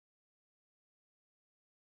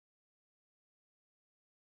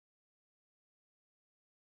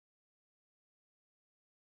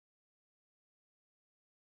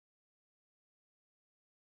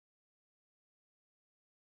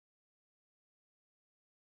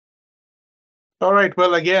All right.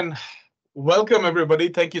 Well, again, welcome everybody.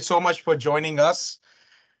 Thank you so much for joining us.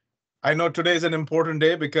 I know today is an important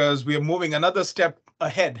day because we are moving another step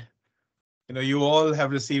ahead. You all have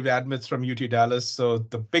received admits from UT Dallas. So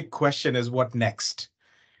the big question is what next?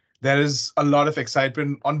 There is a lot of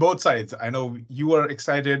excitement on both sides. I know you are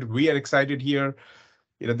excited. We are excited here.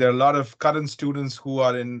 There are a lot of current students who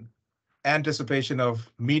are in anticipation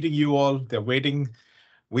of meeting you all. They're waiting.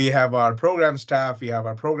 We have our program staff, we have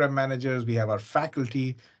our program managers, we have our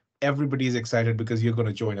faculty. Everybody is excited because you're going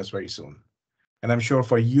to join us very soon. And I'm sure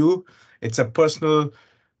for you, it's a personal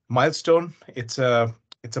milestone. It's a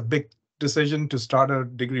big decision to start a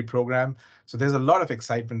degree program. So there's a lot of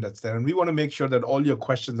excitement that's there. And we want to make sure that all your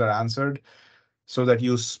questions are answered so that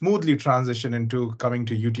you smoothly transition into coming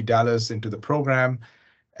to UT Dallas, into the program,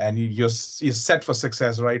 and you're set for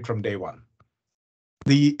success right from day one.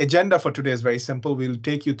 The agenda for today is very simple. We'll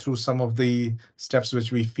take you through some of the steps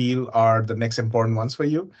which we feel are the next important ones for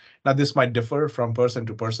you. Now, this might differ from person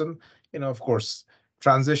to person. Of course,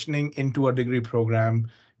 transitioning into a degree program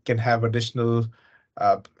can have additional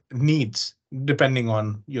uh, needs depending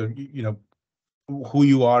on who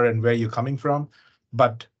you are and where you're coming from.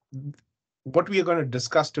 But what we are going to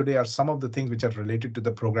discuss today are some of the things which are related to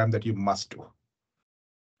the program that you must do.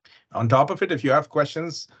 On top of it, if you have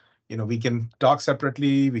questions, we can talk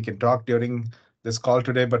separately. We can talk during this call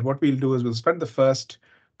today. But what we'll do is we'll spend the first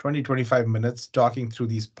 20-25 minutes talking through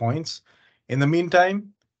these points. In the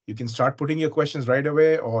meantime, you can start putting your questions right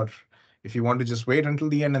away, or if you want to just wait until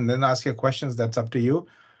the end and then ask your questions, that's up to you.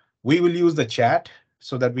 We will use the chat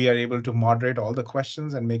so that we are able to moderate all the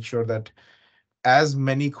questions and make sure that as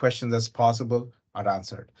many questions as possible are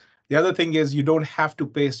answered. The other thing is you don't have to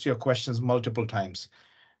paste your questions multiple times.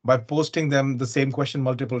 By posting them the same question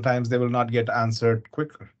multiple times, they will not get answered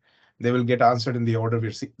quicker. They will get answered in the order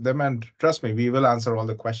we see them. And trust me, we will answer all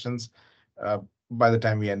the questions by the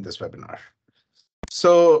time we end this webinar.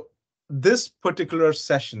 So this particular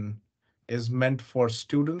session is meant for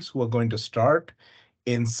students who are going to start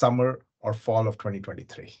in summer or fall of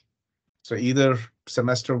 2023. So either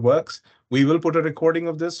semester works. We will put a recording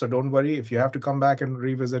of this, so don't worry. If you have to come back and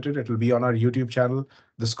revisit it, it will be on our YouTube channel,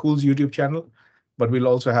 the school's YouTube channel. But we'll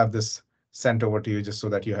also have this sent over to you just so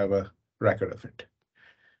that you have a record of it.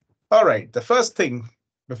 All right, the first thing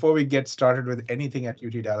before we get started with anything at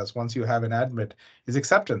UT Dallas, once you have an admit, is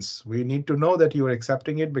acceptance. We need to know that you are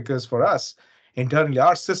accepting it because for us, internally,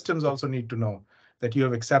 our systems also need to know that you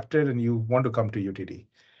have accepted and you want to come to UTD.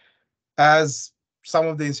 As some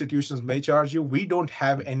of the institutions may charge you, we don't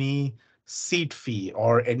have any seat fee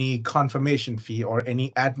or any confirmation fee or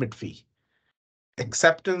any admit fee.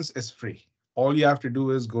 Acceptance is free. All you have to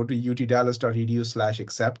do is go to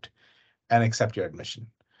utdallas.edu/accept and accept your admission.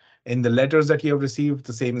 In the letters that you have received,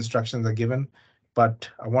 the same instructions are given, but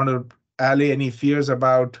I want to allay any fears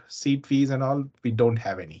about seat fees and all. We don't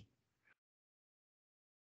have any.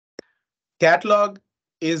 Catalog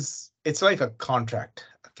it's like a contract.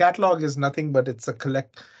 A catalog is nothing but it's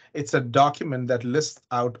a document that lists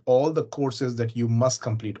out all the courses that you must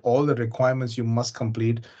complete, all the requirements you must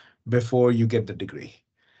complete before you get the degree.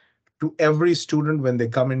 To every student when they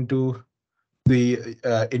come into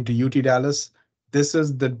UT Dallas, this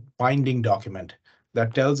is the binding document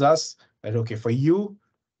that tells us that, okay, for you,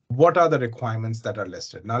 what are the requirements that are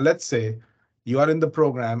listed? Now, let's say you are in the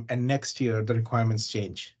program and next year the requirements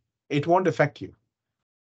change. It won't affect you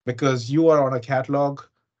because you are on a catalog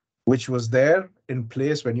which was there in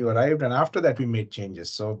place when you arrived, and after that we made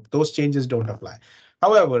changes. So those changes don't apply.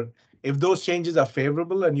 However, if those changes are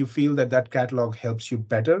favorable and you feel that that catalog helps you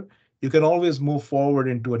better, you can always move forward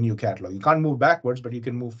into a new catalog. You can't move backwards, but you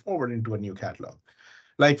can move forward into a new catalog.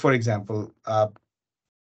 Like, for example,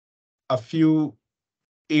 a few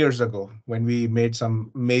years ago, when we made some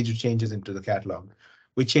major changes into the catalog,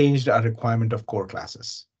 we changed our requirement of core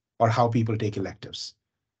classes or how people take electives.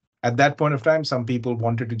 At that point of time, some people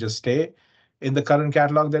wanted to just stay in the current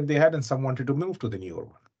catalog that they had, and some wanted to move to the newer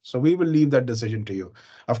one. So we will leave that decision to you.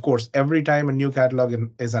 Of course, every time a new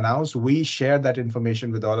catalog is announced, we share that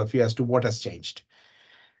information with all of you as to what has changed.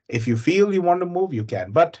 If you feel you want to move, you can.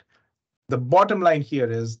 But the bottom line here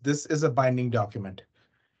is this is a binding document.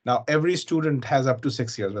 Now, every student has up to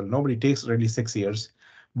 6 years. Well, nobody takes really 6 years.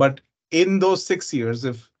 But in those 6 years,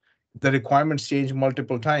 if the requirements change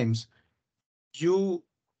multiple times, you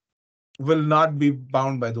will not be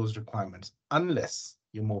bound by those requirements unless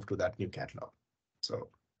you move to that new catalog. So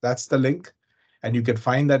that's the link. And you can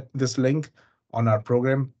find this link on our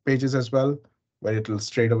program pages as well, where it will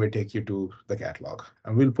straight away take you to the catalog.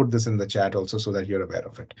 And we'll put this in the chat also so that you're aware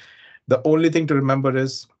of it. The only thing to remember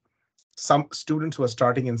is some students who are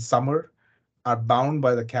starting in summer are bound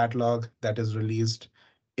by the catalog that is released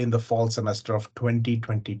in the fall semester of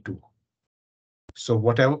 2022. So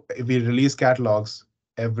whatever we release catalogs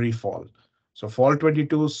every fall. So fall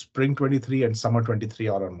 22, spring 23, and summer 23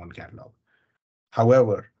 are on one catalog.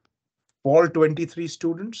 However, fall 23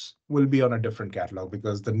 students will be on a different catalog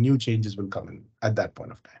because the new changes will come in at that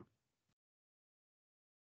point of time.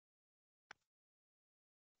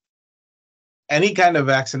 Any kind of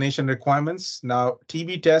vaccination requirements. Now,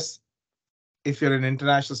 TB tests, if you're an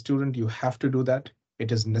international student, you have to do that.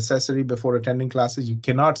 It is necessary before attending classes. You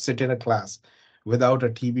cannot sit in a class without a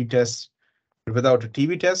TB test. Without a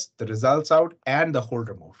TB test, the results out and the hold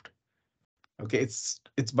removed. Okay, it's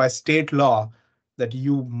by state law that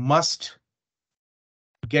you must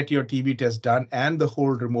get your TB test done and the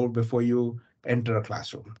hold removed before you enter a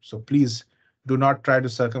classroom. So please do not try to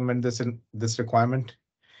circumvent this requirement.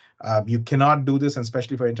 You cannot do this, and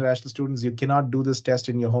especially for international students, you cannot do this test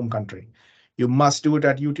in your home country. You must do it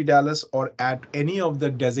at UT Dallas or at any of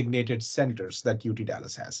the designated centers that UT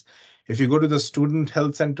Dallas has. If you go to the Student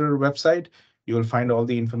Health Center website, you will find all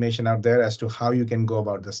the information out there as to how you can go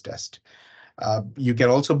about this test. You can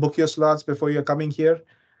also book your slots before you're coming here.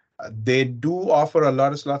 They do offer a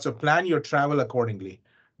lot of slots, so plan your travel accordingly.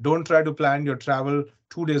 Don't try to plan your travel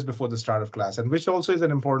 2 days before the start of class, and which also is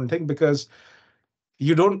an important thing because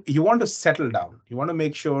you want to settle down. You want to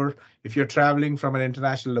make sure if you're traveling from an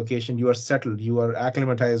international location, you are settled, you are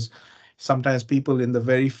acclimatized. Sometimes people in the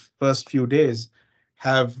very first few days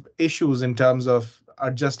have issues in terms of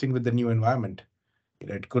adjusting with the new environment.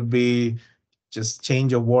 It could be just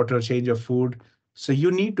change of water, change of food. So you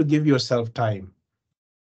need to give yourself time.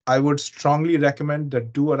 I would strongly recommend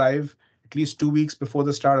that do arrive at least 2 weeks before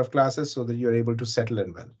the start of classes so that you're able to settle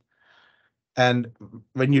in well. And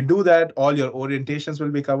when you do that, all your orientations will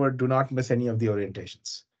be covered. Do not miss any of the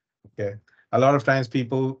orientations. Okay. A lot of times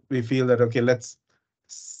we feel that, okay, let's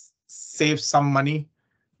save some money.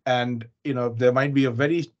 And, there might be a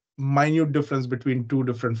very minute difference between two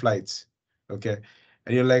different flights. Okay.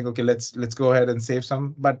 And you're like, okay, let's go ahead and save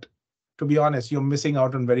some. But to be honest, you're missing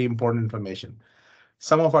out on very important information.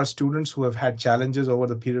 Some of our students who have had challenges over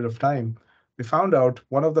the period of time, we found out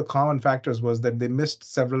one of the common factors was that they missed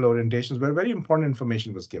several orientations where very important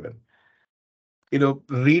information was given.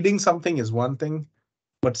 Reading something is one thing,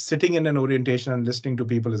 but sitting in an orientation and listening to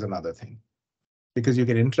people is another thing. Because you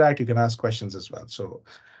can interact, you can ask questions as well. So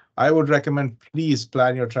I would recommend please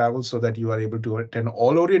plan your travel so that you are able to attend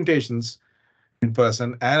all orientations in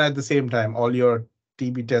person, and at the same time, all your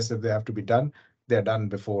TB tests, if they have to be done, they're done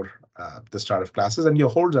before the start of classes, and your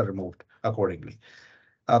holds are removed accordingly.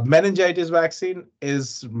 Meningitis vaccine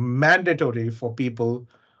is mandatory for people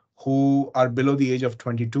who are below the age of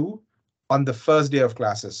 22 on the first day of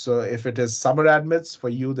classes. So if it is summer admits, for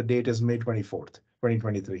you, the date is May 24th,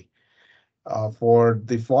 2023. For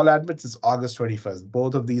the fall admits, it's August 21st.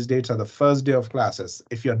 Both of these dates are the first day of classes.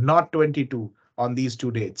 If you're not 22 on these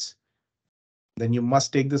two dates, then you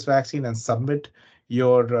must take this vaccine and submit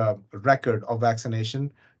your record of vaccination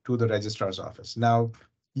to the registrar's office. Now,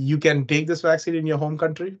 you can take this vaccine in your home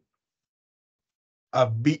country.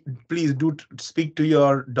 Please do speak to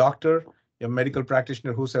your doctor, your medical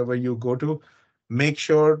practitioner, whoever you go to. Make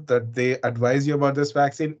sure that they advise you about this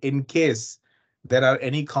vaccine in case there are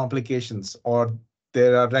any complications or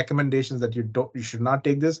there are recommendations that you should not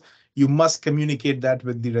take this. You must communicate that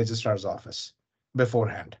with the registrar's office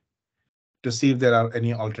beforehand to see if there are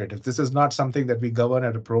any alternatives. This is not something that we govern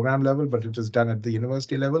at a program level, but it is done at the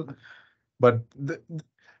university level. But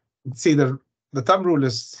see, the thumb rule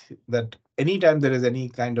is that anytime there is any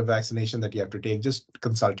kind of vaccination that you have to take, just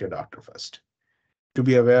consult your doctor first to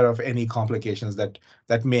be aware of any complications that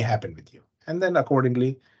may happen with you. And then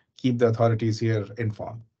accordingly, keep the authorities here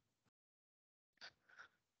informed.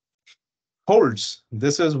 Holds.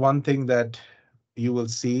 This is one thing that you will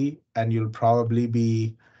see, and you'll probably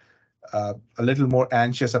be a little more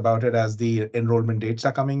anxious about it as the enrollment dates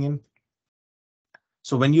are coming in.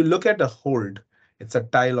 So when you look at a hold, it's a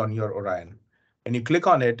tile on your Orion. When you click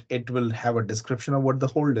on it, it will have a description of what the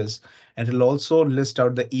hold is, and it'll also list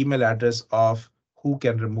out the email address of who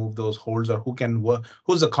can remove those holds or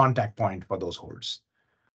who's the contact point for those holds.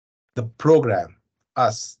 The program,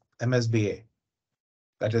 us, MSBA,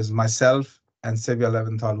 that is myself and Sylvia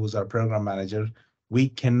Leventhal, who's our program manager, we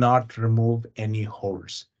cannot remove any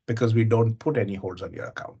holds because we don't put any holds on your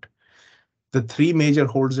account. The three major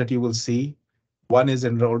holds that you will see, one is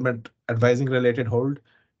enrollment advising related hold.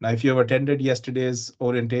 Now, if you have attended yesterday's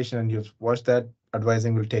orientation and you've watched that,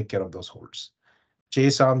 advising will take care of those holds.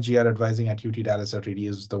 JSOM GR advising at utdallas.edu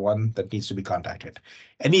is the one that needs to be contacted.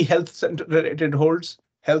 Any health center related holds,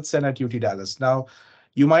 health center at UT Dallas. Now,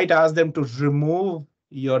 You might ask them to remove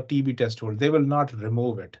your TB test hold. They will not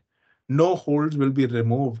remove it. No holds will be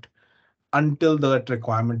removed until that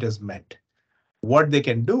requirement is met. What they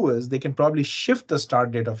can do is they can probably shift the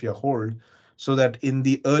start date of your hold so that in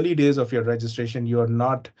the early days of your registration, you are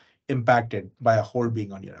not impacted by a hold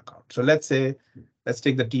being on your account. So let's take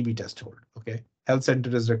the TB test hold. Okay. Health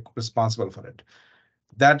center is responsible for it.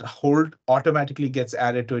 That hold automatically gets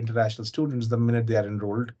added to international students the minute they are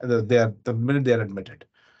enrolled, the minute they are admitted.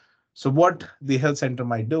 So what the health center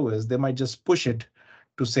might do is they might just push it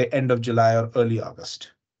to say end of July or early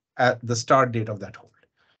August at the start date of that hold,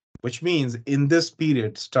 which means in this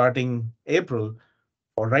period, starting April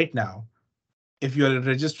or right now, if you're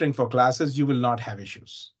registering for classes, you will not have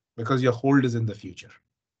issues because your hold is in the future.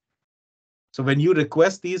 So when you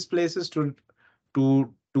request these places to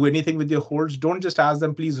do anything with your holds, don't just ask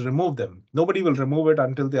them, please remove them. Nobody will remove it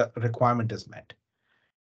until the requirement is met.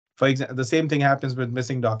 For example, the same thing happens with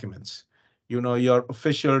missing documents. Your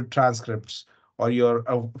official transcripts or your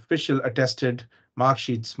official attested mark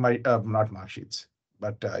sheets might, not mark sheets,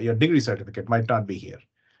 but your degree certificate might not be here.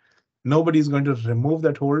 Nobody's going to remove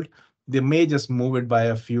that hold. They may just move it by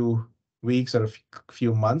a few weeks or a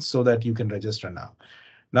few months so that you can register now.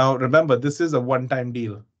 Now, remember, this is a one-time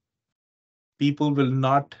deal. People will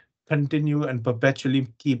not continue and perpetually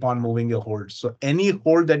keep on moving your hold. So any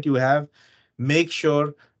hold that you have, make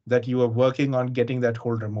sure that you are working on getting that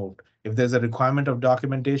hold removed. If there's a requirement of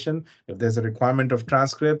documentation, if there's a requirement of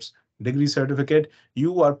transcripts, degree certificate,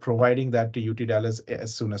 you are providing that to UT Dallas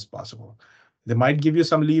as soon as possible. They might give you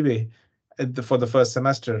some leeway for the first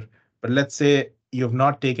semester, but let's say you've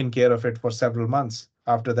not taken care of it for several months.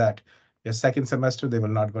 After that, your second semester, they will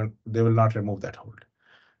not remove that hold.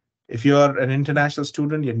 If you're an international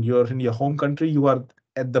student and you're in your home country, you are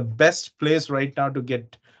at the best place right now to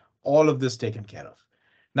get all of this taken care of.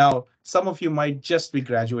 Now, some of you might just be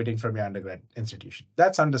graduating from your undergrad institution.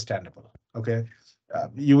 That's understandable. Okay.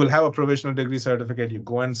 You will have a provisional degree certificate. You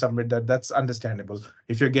go and submit that. That's understandable.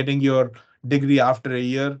 If you're getting your degree after a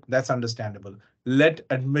year, that's understandable. Let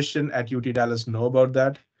admission at UT Dallas know about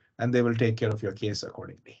that, and they will take care of your case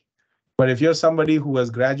accordingly. But if you're somebody who has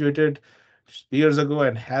graduated years ago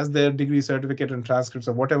and has their degree certificate and transcripts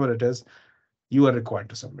or whatever it is, you are required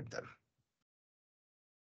to submit them.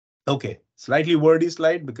 Okay, slightly wordy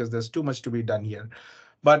slide because there's too much to be done here.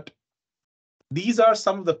 But these are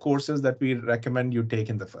some of the courses that we recommend you take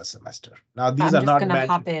in the first semester. Now, these are not. I'm just going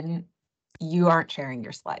to hop in. You aren't sharing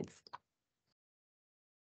your slides.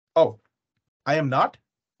 Oh, I am not?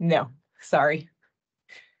 No, sorry.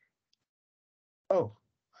 Oh,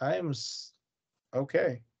 I am.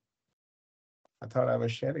 Okay. I thought I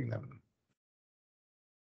was sharing them.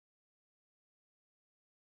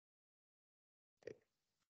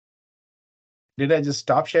 Did I just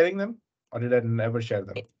stop sharing them or did I never share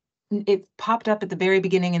them? It popped up at the very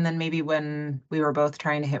beginning and then maybe when we were both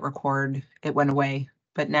trying to hit record, it went away,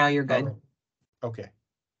 but now you're good. Oh, okay.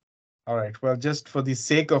 All right. Well, just for the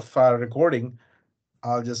sake of our recording,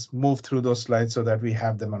 I'll just move through those slides so that we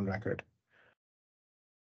have them on record.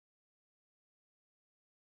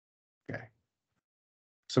 Okay.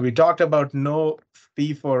 So we talked about no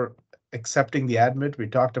fee for accepting the admit. We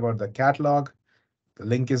talked about the catalog. The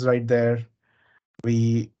link is right there.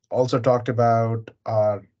 We also talked about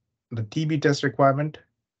the TB test requirement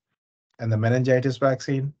and the meningitis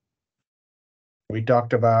vaccine. We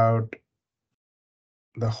talked about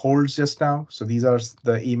the holds just now. So these are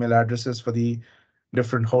the email addresses for the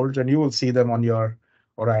different holds, and you will see them on your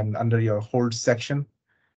or under your hold section.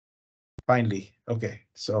 Finally, okay.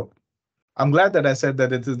 So I'm glad that I said that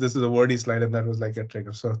this is a wordy slide and that was like a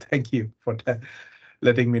trigger. So thank you for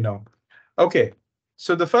letting me know. Okay,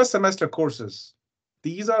 so the first semester courses.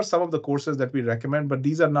 These are some of the courses that we recommend, but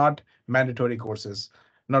these are not mandatory courses,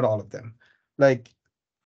 not all of them. Like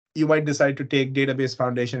you might decide to take database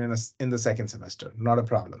foundation in the second semester, not a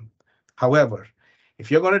problem. However, if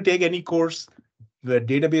you're going to take any course where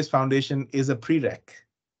database foundation is a prereq,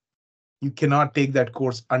 you cannot take that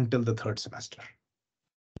course until the third semester.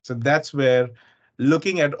 So that's where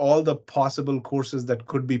looking at all the possible courses that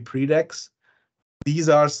could be prereqs, these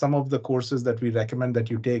are some of the courses that we recommend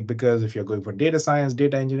that you take, because if you're going for data science,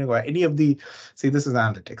 data engineering, or any of the, see, this is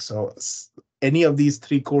analytics. So any of these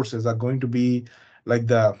three courses are going to be like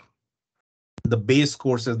the base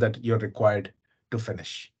courses that you're required to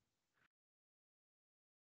finish.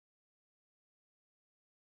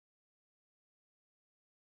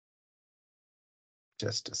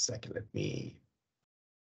 Just a second, let me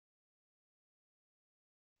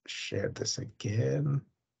share this again.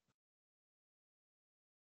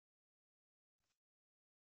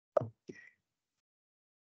 Okay.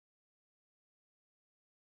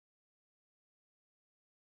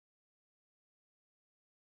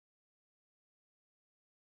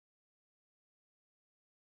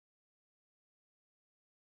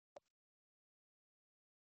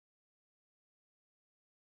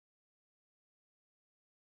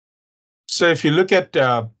 So if you look at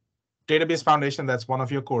Database Foundation, that's one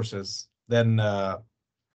of your courses. Then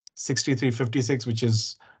 6356, which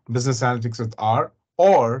is Business Analytics with R,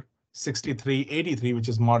 or 6383, which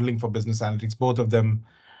is Modeling for Business Analytics. Both of them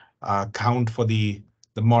count for the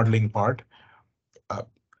modeling part. Uh,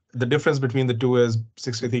 the difference between the two is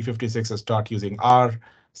 6356 is taught using R,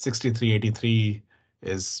 6383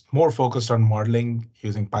 is more focused on modeling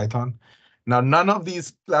using Python. Now, none of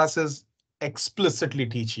these classes explicitly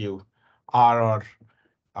teach you R or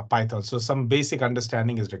Python. So some basic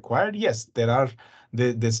understanding is required. Yes,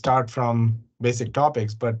 they start from basic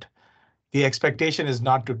topics, but the expectation is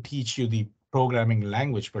not to teach you the programming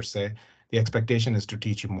language per se. The expectation is to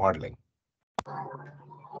teach you modeling.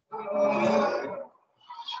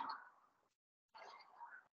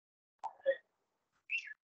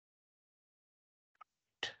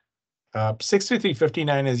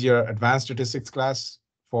 6359 is your advanced statistics class.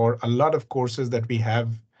 For a lot of courses that we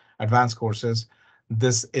have, advanced courses,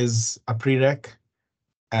 this is a prereq,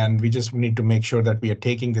 and we just need to make sure that we are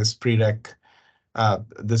taking this prereq,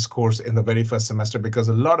 this course in the very first semester, because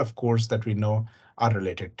a lot of courses that we know are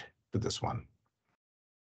related to this one.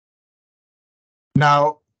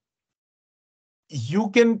 Now,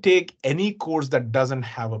 you can take any course that doesn't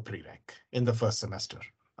have a prereq in the first semester.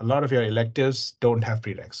 A lot of your electives don't have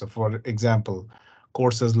prereqs. So for example,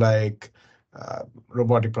 courses like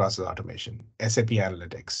robotic process automation, SAP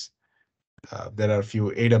analytics, there are a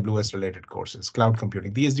few AWS related courses, cloud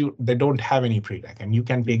computing. They don't have any prereq, and you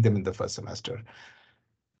can take them in the first semester.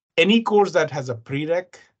 Any course that has a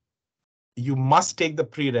prereq, you must take the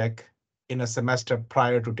prereq in a semester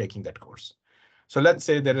prior to taking that course. So let's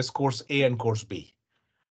say there is course A and course B.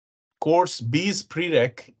 Course B's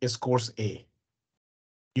prereq is course A.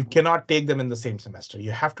 You cannot take them in the same semester.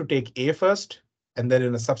 You have to take A first, and then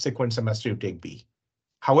in a subsequent semester, you take B.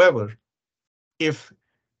 However, if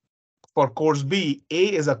for course B,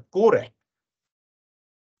 A is a coreq,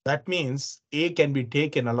 that means A can be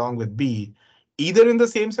taken along with B, either in the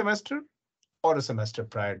same semester or a semester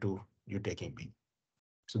prior to you taking B.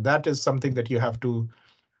 So that is something that you have to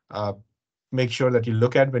make sure that you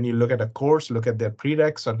look at when you look at a course, look at their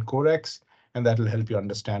prereqs and coreqs, and that will help you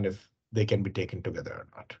understand if they can be taken together or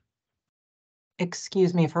not.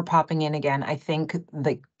 Excuse me for popping in again. I think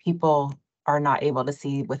the people are not able to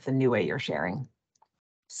see with the new way you're sharing.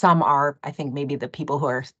 Some are, I think maybe the people who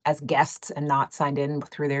are as guests and not signed in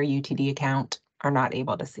through their UTD account are not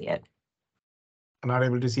able to see it. I'm not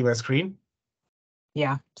able to see my screen.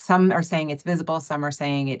 Yeah, some are saying it's visible, some are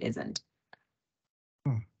saying it isn't.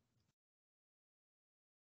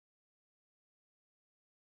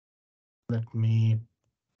 Let me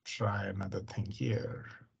try another thing here.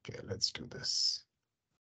 Okay, let's do this.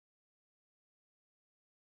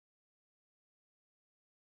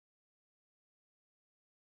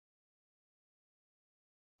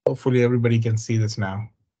 Hopefully everybody can see this now.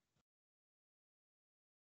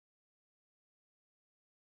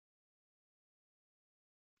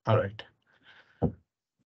 All right.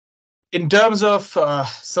 In terms of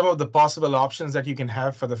some of the possible options that you can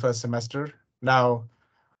have for the first semester, now,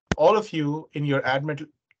 all of you in your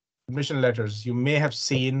admission letters, you may have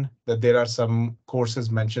seen that there are some courses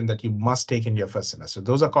mentioned that you must take in your first semester.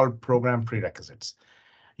 Those are called program prerequisites.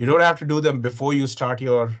 You don't have to do them before you start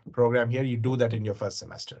your program here. You do that in your first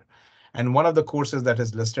semester. And one of the courses that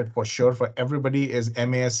is listed for sure for everybody is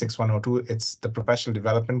MAS 6102. It's the professional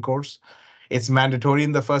development course. It's mandatory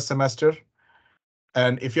in the first semester.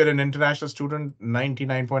 And if you're an international student,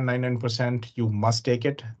 99.99%, you must take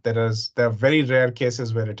it. There are very rare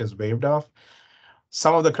cases where it is waived off.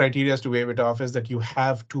 Some of the criteria to waive it off is that you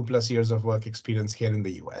have 2+ years of work experience here in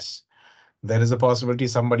the US. There is a possibility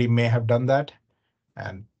somebody may have done that,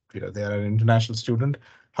 and they are an international student.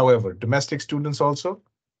 However, domestic students also,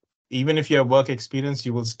 even if you have work experience,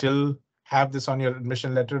 you will still have this on your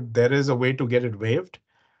admission letter. There is a way to get it waived.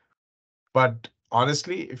 But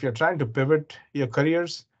honestly, if you're trying to pivot your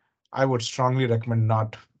careers, I would strongly recommend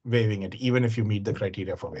not waiving it, even if you meet the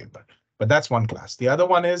criteria for waiver. But that's one class. The other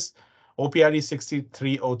one is OPRE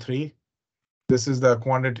 6303. This is the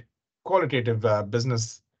qualitative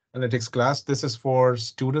business analytics class. This is for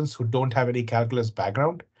students who don't have any calculus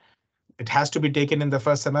background. It has to be taken in the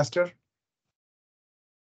first semester.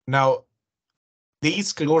 Now,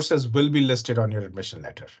 these courses will be listed on your admission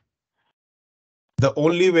letter. The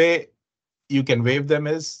only way you can waive them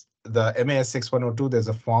is the MAS 6102. There's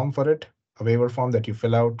a form for it, a waiver form that you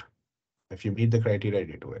fill out. If you meet the criteria,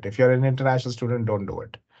 you do it. If you're an international student, don't do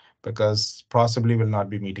it, because possibly will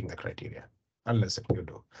not be meeting the criteria unless if you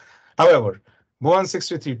do. However, Move on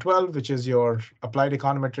 6312, which is your applied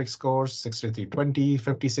econometrics course, 6320,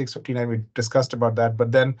 56, 59. We discussed about that.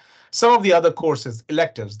 But then some of the other courses,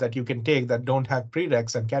 electives that you can take that don't have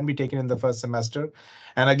prereqs and can be taken in the first semester.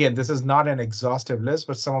 And again, this is not an exhaustive list,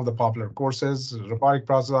 but some of the popular courses: robotic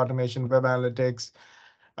process automation, web analytics,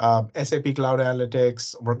 SAP Cloud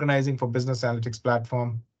Analytics, organizing for business analytics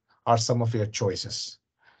platform are some of your choices.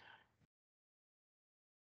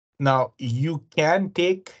 Now, you can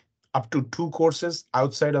take up to 2 courses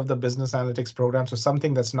outside of the business analytics program. So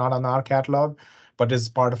something that's not on our catalog, but is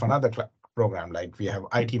part of another program. Like we have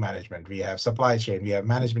IT management, we have supply chain, we have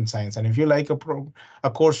management science. And if you like a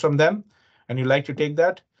course from them and you like to take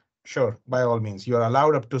that, sure, by all means, you are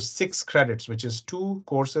allowed up to 6 credits, which is 2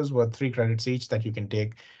 courses worth 3 credits each that you can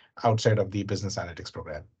take outside of the business analytics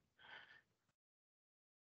program.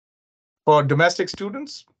 For domestic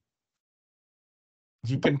students,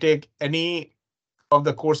 you can take any of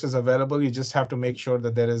the courses available. You just have to make sure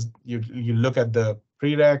that you look at the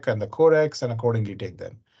prereq and the coreqs and accordingly take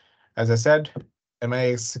them. As I said,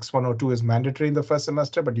 MA 6102 is mandatory in the first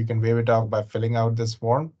semester, but you can waive it off by filling out this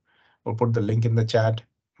form. We'll put the link in the chat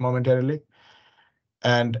momentarily.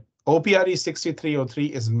 And OPRE 6303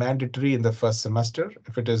 is mandatory in the first semester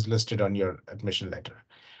if it is listed on your admission letter.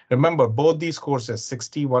 Remember, both these courses,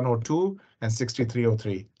 6102 and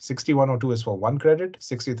 6303. 6102 is for 1 credit,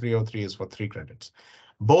 6303 is for 3 credits.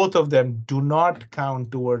 Both of them do not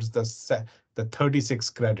count towards the 36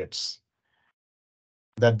 credits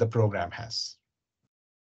that the program has.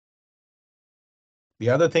 The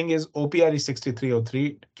other thing is OPRE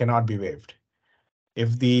 6303 cannot be waived.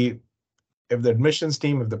 If the admissions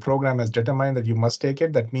team, if the program has determined that you must take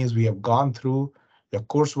it, that means we have gone through your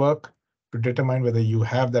coursework to determine whether you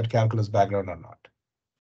have that calculus background or not.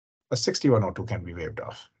 A 6102 can be waived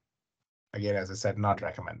off. Again, as I said, not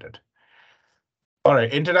recommended. All right,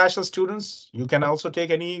 international students, you can also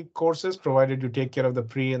take any courses provided you take care of the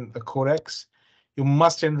pre and the coreqs. You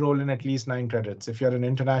must enroll in at least 9 credits. If you're an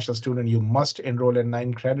international student, you must enroll in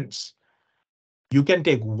 9 credits. You can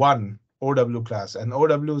take 1 OW class, and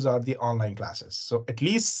OWs are the online classes. So at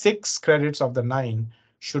least 6 credits of the 9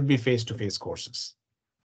 should be face-to-face courses.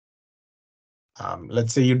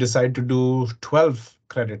 Let's say you decide to do 12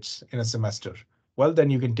 credits in a semester. Well, then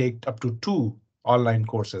you can take up to 2 online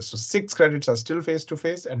courses. So 6 credits are still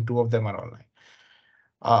face-to-face and 2 of them are online.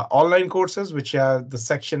 Online courses, which the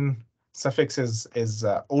section suffix is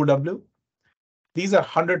OW. These are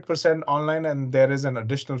 100% online, and there is an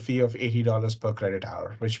additional fee of $80 per credit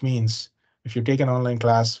hour, which means if you take an online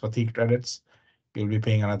class for 3 credits, you'll be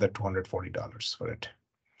paying another $240 for it.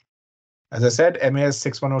 As I said, MAS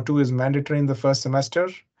 6102 is mandatory in the first semester.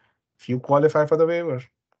 If you qualify for the waiver,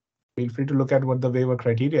 feel free to look at what the waiver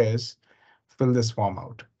criteria is. Fill this form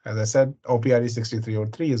out. As I said, OPRE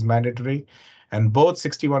 6303 is mandatory, and both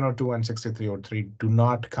 6102 and 6303 do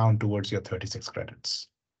not count towards your 36 credits.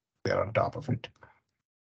 They're on top of it.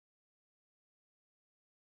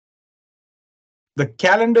 The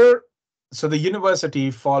calendar, so the university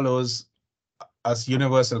follows a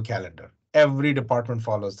universal calendar. Every department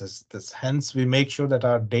follows this. Hence, we make sure that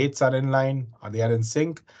our dates are in line, or they are in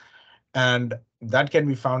sync. And that can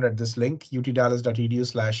be found at this link,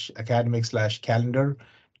 utdallas.edu/academic/calendar.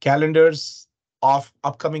 Calendars of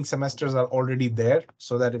upcoming semesters are already there,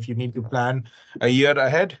 so that if you need to plan a year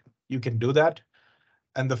ahead, you can do that.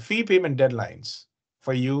 And the fee payment deadlines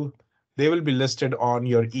for you, they will be listed on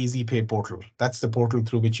your Easy Pay portal. That's the portal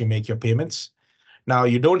through which you make your payments. Now,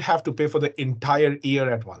 you don't have to pay for the entire year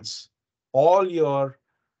at once. All your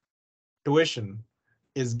tuition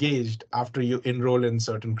is gauged after you enroll in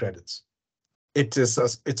certain credits. It's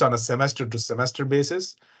on a semester to semester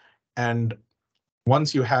basis, and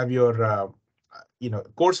once you have your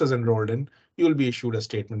courses enrolled in, you'll be issued a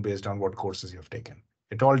statement based on what courses you've taken.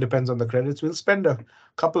 It all depends on the credits. We'll spend a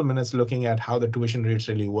couple minutes looking at how the tuition rates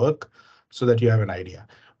really work so that you have an idea.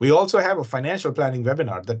 We also have a financial planning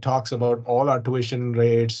webinar that talks about all our tuition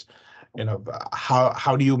rates.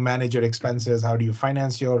 How do you manage your expenses? How do you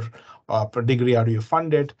finance your degree? How do you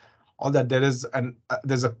fund it? All that. There's a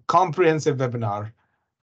comprehensive webinar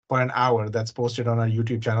for an hour that's posted on our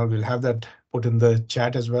YouTube channel. We'll have that put in the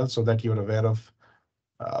chat as well so that you're aware of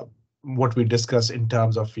what we discuss in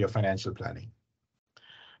terms of your financial planning.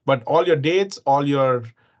 But all your dates, all your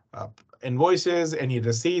invoices, any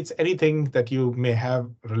receipts, anything that you may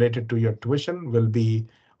have related to your tuition will be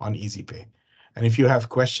on EasyPay. And if you have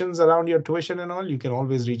questions around your tuition and all, you can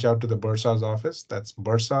always reach out to the Bursar's office. That's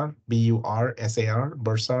Bursar, B-U-R-S-A-R,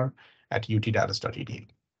 Bursar at utdallas.edu.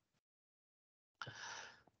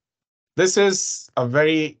 This is a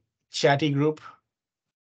very chatty group.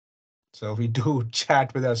 So we do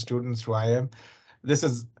chat with our students through IM.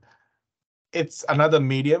 It's another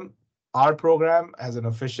medium. Our program has an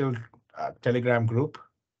official Telegram group.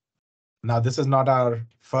 Now, this is not our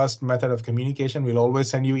first method of communication. We'll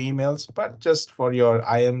always send you emails, but just for your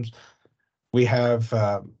IMs, we have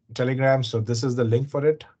Telegram. So this is the link for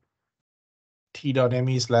it.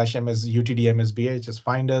 t.me/UTDMSBA. Just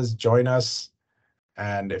find us, join us.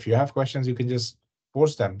 And if you have questions, you can just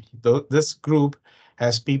post them. This group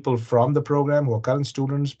has people from the program who are current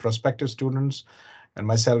students, prospective students, and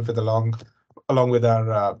myself along with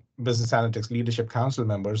our business analytics leadership council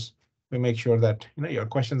members. We make sure that your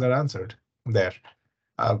questions are answered there.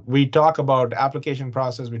 We talk about application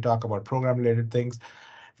process. We talk about program related things.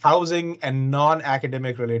 Housing and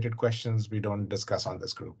non-academic related questions we don't discuss on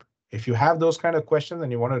this group. If you have those kind of questions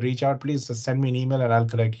and you want to reach out, please just send me an email and I'll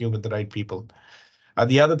connect you with the right people.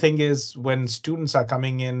 The other thing is when students are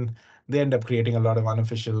coming in, they end up creating a lot of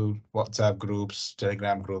unofficial WhatsApp groups,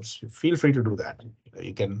 Telegram groups. Feel free to do that.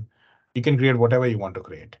 You can create whatever you want to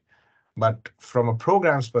create. But from a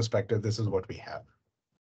program's perspective, this is what we have.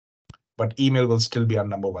 But email will still be our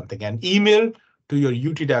number one thing. And email to your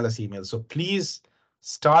UT Dallas email. So please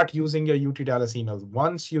start using your UT Dallas emails.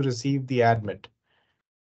 Once you receive the admit,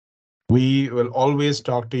 we will always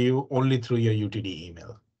talk to you only through your UTD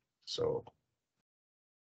email. So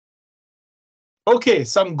okay,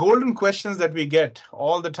 some golden questions that we get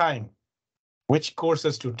all the time. Which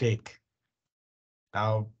courses to take?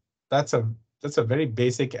 Now, that's a very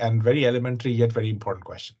basic and very elementary yet very important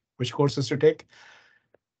question. Which courses to take?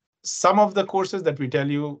 Some of the courses that we tell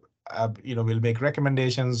you, we'll make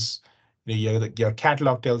recommendations. Your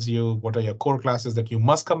catalog tells you what are your core classes that you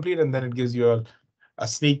must complete, and then it gives you a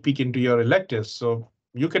sneak peek into your electives. So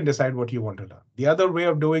you can decide what you want to learn. The other way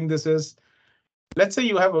of doing this is, let's say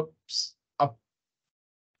you have a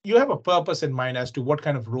purpose in mind as to what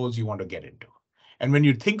kind of roles you want to get into. And when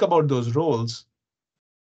you think about those roles,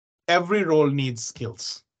 every role needs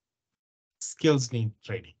skills. Skills need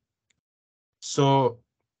training. So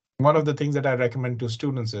one of the things that I recommend to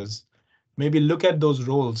students is maybe look at those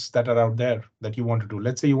roles that are out there that you want to do.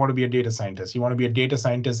 Let's say you want to be a data scientist. You want to be a data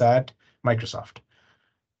scientist at Microsoft.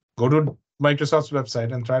 Go to Microsoft's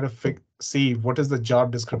website and try to see what is the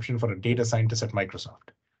job description for a data scientist at Microsoft.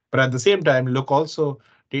 But at the same time, look also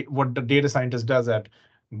what the data scientist does at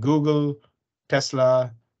Google,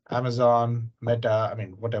 Tesla, Amazon, Meta,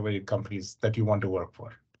 whatever companies that you want to work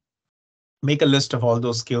for. Make a list of all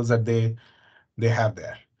those skills that they have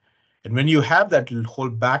there. And when you have that whole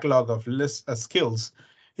backlog of list of skills,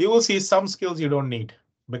 you will see some skills you don't need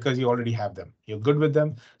because you already have them. You're good with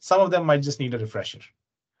them. Some of them might just need a refresher.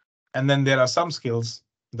 And then there are some skills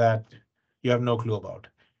that you have no clue about.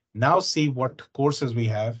 Now see what courses we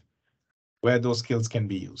have where those skills can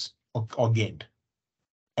be used or gained.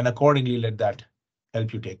 And accordingly, let that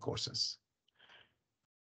help you take courses.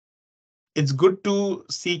 It's good to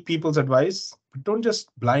seek people's advice, but don't just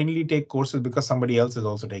blindly take courses because somebody else is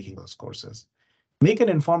also taking those courses. Make an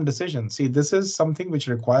informed decision. See, this is something which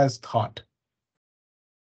requires thought.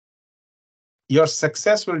 Your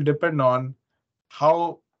success will depend on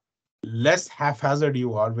how less haphazard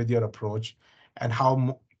you are with your approach and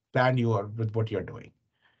how planned you are with what you're doing.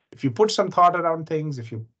 If you put some thought around things,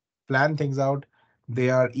 if you plan things out, they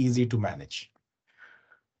are easy to manage.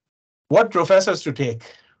 What professors to take?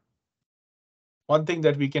 One thing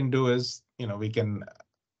that we can do is, we can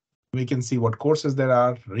see what courses there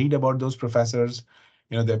are, read about those professors.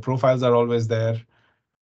 Their profiles are always there.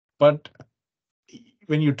 But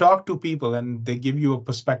when you talk to people and they give you a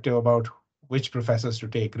perspective about which professors to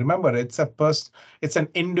take, remember it's an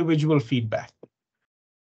individual feedback.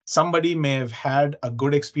 Somebody may have had a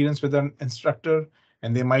good experience with an instructor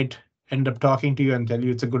and they might end up talking to you and tell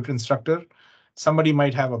you it's a good instructor. Somebody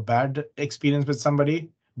might have a bad experience with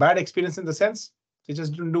somebody. Bad experience in the sense they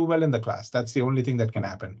just didn't do well in the class. That's the only thing that can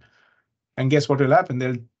happen. And guess what will happen?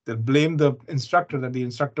 They'll blame the instructor that the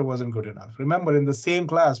instructor wasn't good enough. Remember, in the same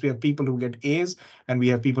class, we have people who get A's and we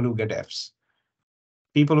have people who get F's.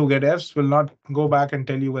 People who get F's will not go back and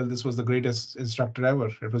tell you, well, this was the greatest instructor ever.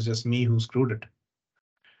 It was just me who screwed it.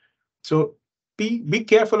 So be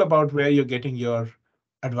careful about where you're getting your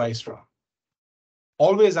advice from.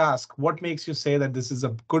 Always ask what makes you say that this is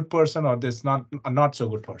a good person or this not a not so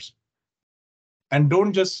good person. And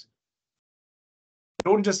don't just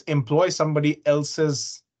employ somebody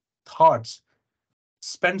else's thoughts.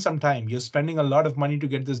 Spend some time. You're spending a lot of money to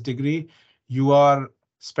get this degree. You are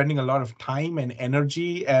spending a lot of time and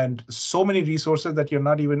energy and so many resources that you're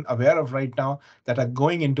not even aware of right now that are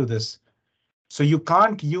going into this. So you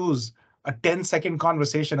can't use a 10-second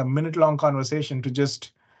conversation, a minute-long conversation to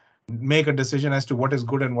just make a decision as to what is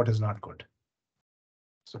good and what is not good.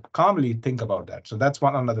 So calmly think about that. So that's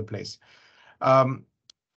one another place. Um,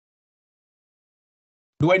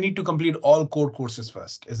 do I need to complete all core courses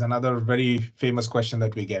first? Is another very famous question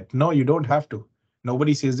that we get. No, you don't have to.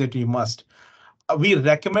 Nobody says that you must. We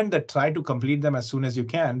recommend that try to complete them as soon as you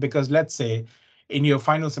can, because let's say in your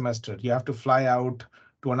final semester, you have to fly out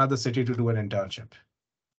to another city to do an internship.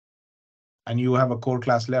 And you have a core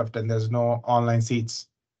class left and there's no online seats.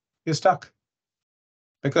 You're stuck.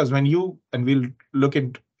 Because when you, and we'll look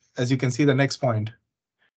at, as you can see, the next point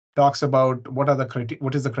talks about what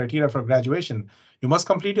is the criteria for graduation. You must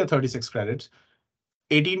complete your 36 credits,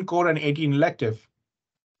 18 core and 18 elective.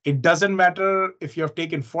 It doesn't matter if you have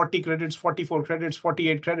taken 40 credits, 44 credits,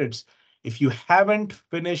 48 credits. If you haven't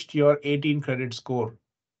finished your 18 credits core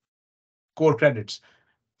credits,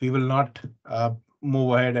 we will not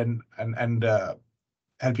move ahead and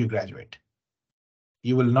help you graduate.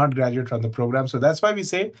 You will not graduate from the program. So that's why we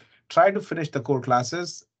say try to finish the core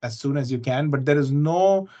classes as soon as you can, but there is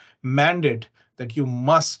no mandate that you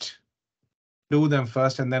must do them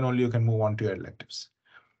first and then only you can move on to your electives.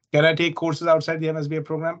 Can I take courses outside the MSBA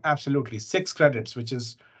program? Absolutely. 6 credits, which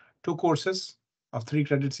is 2 courses of 3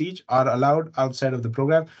 credits each, are allowed outside of the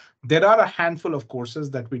program. There are a handful of courses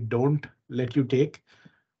that we don't let you take.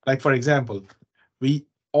 Like, for example,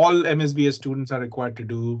 all MSBA students are required to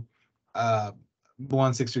do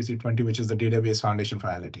 16320, which is the Database Foundation for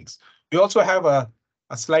Analytics. We also have a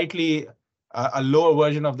slightly a lower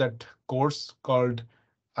version of that course called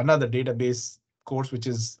another database course, which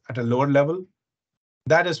is at a lower level.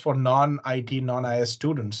 That is for non-IT, non-IS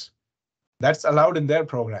students. That's allowed in their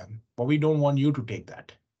program, but we don't want you to take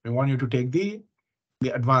that. We want you to take the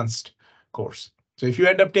advanced course. So if you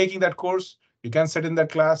end up taking that course, you can sit in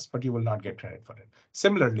that class, but you will not get credit for it.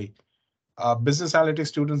 Similarly, business analytics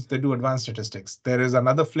students, they do advanced statistics. There is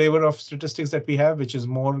another flavor of statistics that we have, which is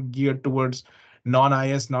more geared towards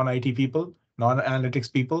non-IS, non-IT people,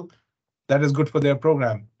 non-analytics people. That is good for their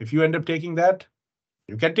program. If you end up taking that,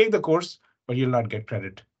 you can take the course, but you'll not get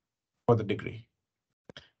credit for the degree.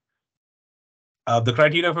 The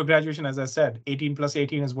criteria for graduation, as I said, 18 plus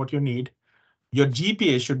 18 is what you need. Your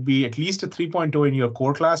GPA should be at least a 3.0 in your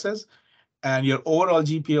core classes, and your overall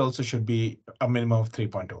GPA also should be a minimum of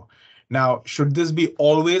 3.0. Now, should this be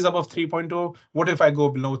always above 3.0? What if I go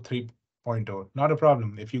below 3.0? Not a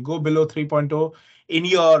problem. If you go below 3.0 in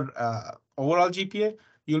your overall GPA,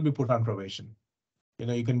 you'll be put on probation.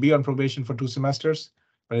 You can be on probation for 2 semesters,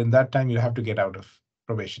 but in that time, you have to get out of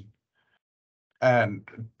probation and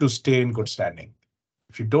to stay in good standing.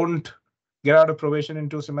 If you don't get out of probation in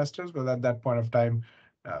 2 semesters, well, at that point of time,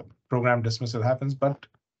 program dismissal happens. But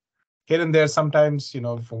here and there, sometimes,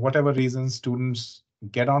 for whatever reasons, students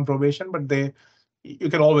get on probation, but you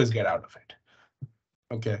can always get out of it.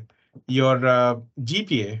 Okay, your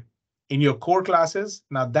GPA in your core classes,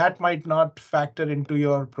 now that might not factor into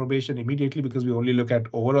your probation immediately because we only look at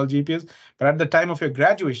overall GPAs, but at the time of your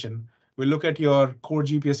graduation, we look at your core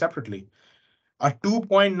GPA separately. A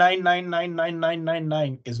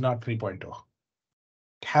 2.999999 is not 3.0.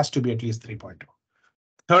 It has to be at least 3.0.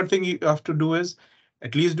 Third thing you have to do is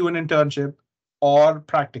at least do an internship or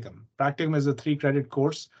practicum. Practicum is a 3-credit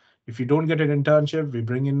course. If you don't get an internship, we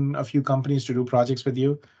bring in a few companies to do projects with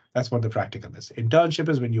you. That's what the practicum is. Internship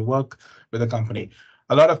is when you work with a company.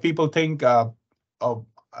 A lot of people think, oh,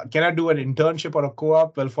 can I do an internship or a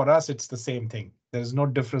co-op? Well, for us, it's the same thing. There's no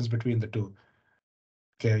difference between the two.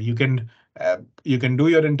 Okay, you can do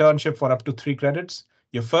your internship for up to 3 credits.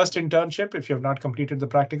 Your first internship, if you have not completed the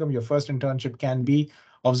practicum, your first internship can be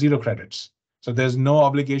of 0 credits. So there's no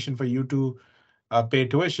obligation for you to pay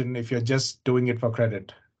tuition if you're just doing it for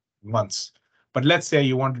credit once. But let's say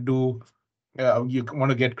you want to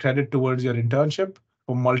get credit towards your internship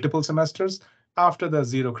for multiple semesters. After the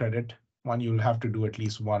 0 credit one, you'll have to do at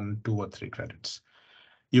least 1, 2, or 3 credits.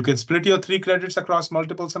 You can split your 3 credits across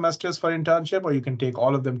multiple semesters for internship, or you can take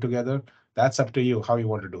all of them together. That's up to you how you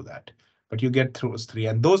want to do that. But you get those 3,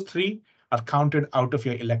 and those 3 are counted out of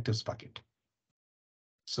your electives bucket.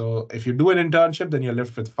 So if you do an internship, then you're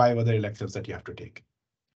left with 5 other electives that you have to take.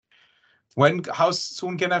 How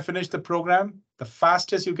soon can I finish the program? The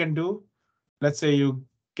fastest you can do, let's say you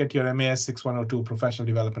get your MAS 6102 professional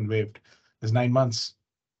development waived, is 9 months.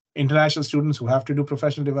 International students who have to do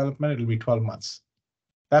professional development, it'll be 12 months.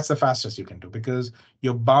 That's the fastest you can do because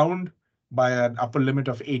you're bound by an upper limit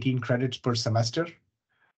of 18 credits per semester.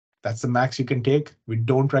 That's the max you can take. We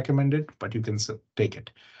don't recommend it, but you can take it.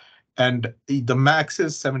 And the max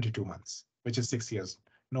is 72 months, which is 6 years.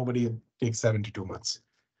 Nobody takes 72 months.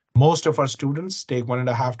 Most of our students take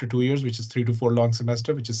 1.5 to 2 years, which is 3 to 4 long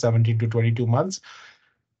semester, which is 17 to 22 months.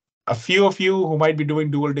 A few of you who might be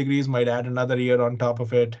doing dual degrees might add another year on top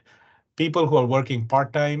of it. People who are working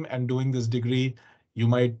part-time and doing this degree, you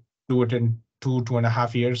might do it in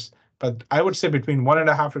 2.5 years. But I would say between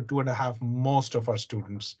 1.5 to 2.5, most of our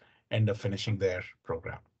students end up finishing their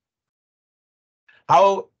program.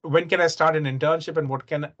 When can I start an internship and what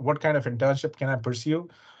kind of internship can I pursue?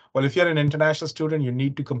 Well, if you're an international student, you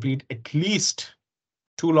need to complete at least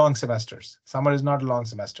 2 long semesters. Summer is not a long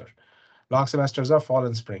semester. Long semesters are fall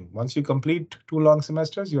and spring. Once you complete 2 long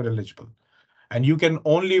semesters, you're eligible. And you can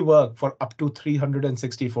only work for up to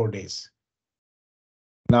 364 days.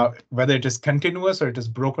 Now, whether it is continuous or it is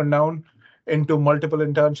broken down into multiple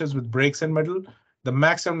internships with breaks in middle, the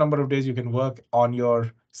maximum number of days you can work on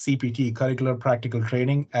your CPT, curricular practical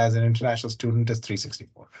training, as an international student is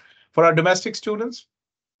 364. For our domestic students,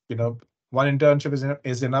 one internship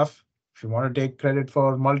is enough. If you want to take credit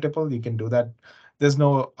for multiple, you can do that. There's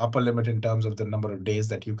no upper limit in terms of the number of days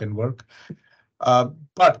that you can work.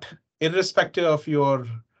 But irrespective of your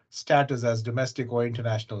status as domestic or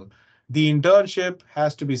international, the internship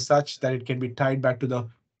has to be such that it can be tied back to the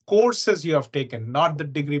courses you have taken, not the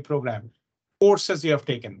degree program, courses you have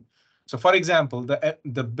taken. So for example,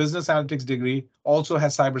 the business analytics degree also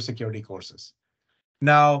has cybersecurity courses.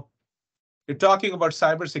 Now, you're talking about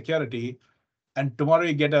cybersecurity, and tomorrow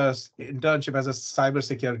you get a internship as a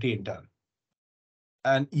cybersecurity intern.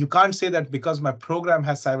 And you can't say that because my program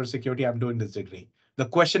has cybersecurity, I'm doing this degree. The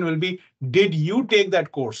question will be, did you take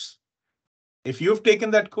that course? If you've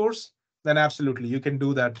taken that course, then absolutely you can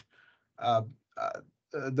do that, uh, uh,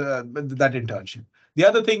 that internship. The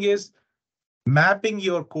other thing is mapping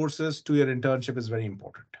your courses to your internship is very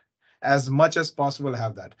important. As much as possible,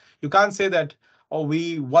 have that. You can't say that, oh,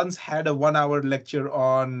 we once had a 1 hour lecture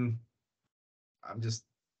on, I'm just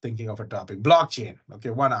thinking of a topic, blockchain. Okay,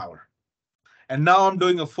 1 hour. And now I'm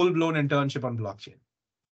doing a full-blown internship on blockchain.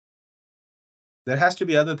 There has to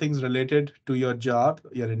be other things related to your job,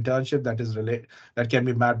 your internship that can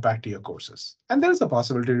be mapped back to your courses. And there's a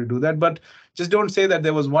possibility to do that, but just don't say that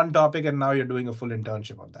there was one topic and now you're doing a full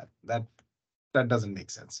internship on that. That doesn't make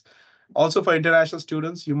sense. Also, for international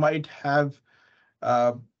students, you might have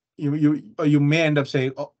uh, you may end up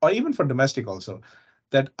saying, or even for domestic also,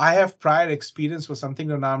 that I have prior experience for something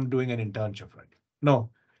and now I'm doing an internship, right? No.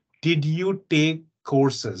 Did you take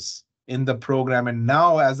courses in the program and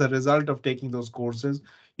now as a result of taking those courses,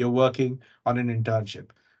 you're working on an internship?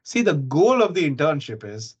 See, the goal of the internship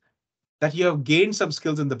is that you have gained some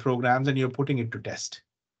skills in the programs and you're putting it to test.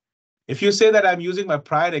 If you say that I'm using my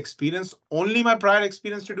prior experience, only my prior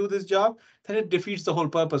experience to do this job, then it defeats the whole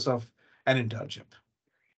purpose of an internship.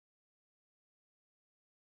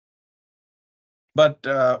 But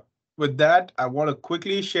with that, I want to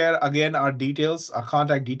quickly share again our details, our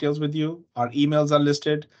contact details with you. Our emails are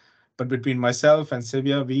listed, but between myself and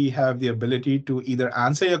Sylvia, we have the ability to either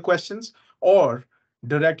answer your questions or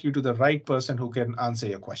direct you to the right person who can answer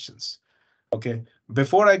your questions. Okay,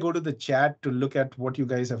 before I go to the chat to look at what you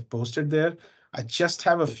guys have posted there, I just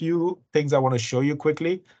have a few things I want to show you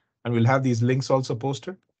quickly, and we'll have these links also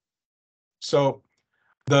posted. So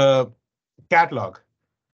the catalog.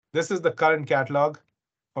 This is the current catalog.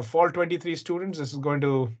 For fall 23 students, this is going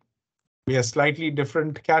to be a slightly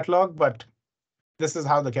different catalog, but this is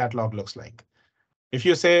how the catalog looks like. If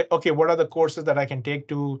you say, OK, what are the courses that I can take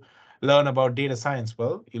to learn about data science?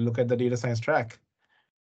 Well, you look at the data science track.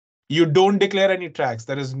 You don't declare any tracks.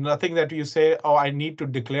 There is nothing that you say, oh, I need to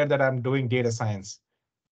declare that I'm doing data science.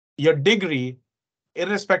 Your degree,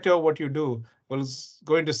 irrespective of what you do, was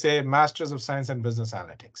going to say Masters of Science and Business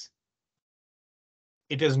Analytics.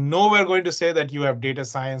 It is nowhere going to say that you have data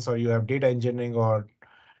science or you have data engineering or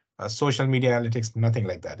social media analytics, nothing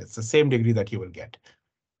like that. It's the same degree that you will get.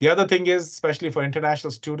 The other thing is, especially for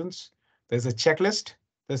international students, there's a checklist.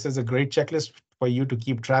 This is a great checklist for you to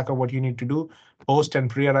keep track of what you need to do post and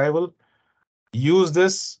pre-arrival. Use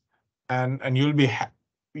this and you'll be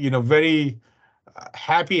very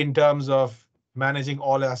happy in terms of managing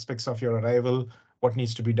all aspects of your arrival, what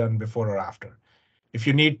needs to be done before or after. If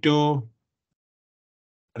you need to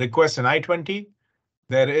request an I-20,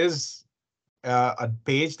 there is a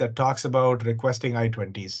page that talks about requesting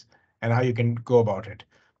I-20s and how you can go about it.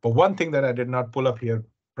 But one thing that I did not pull up here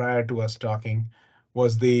prior to us talking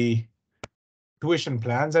was the tuition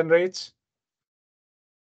plans and rates.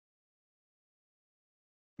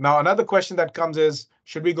 Now, another question that comes is,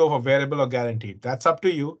 should we go for variable or guaranteed? That's up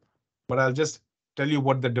to you, but I'll just tell you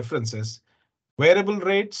what the difference is. Variable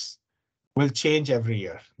rates will change every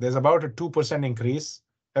year. There's about a 2% increase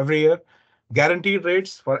every year. Guaranteed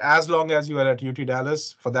rates, for as long as you are at UT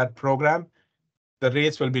Dallas for that program, the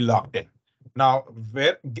rates will be locked in. Now,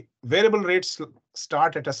 variable rates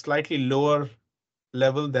start at a slightly lower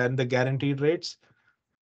level than the guaranteed rates.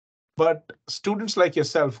 But students like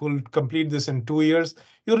yourself who will complete this in 2 years,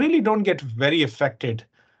 you really don't get very affected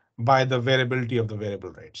by the variability of the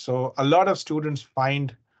variable rate. So a lot of students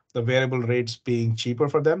find the variable rates being cheaper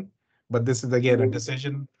for them, but this is again a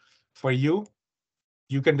decision for you.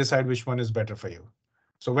 You can decide which one is better for you.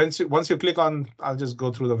 So once you click on, I'll just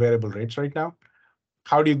go through the variable rates right now.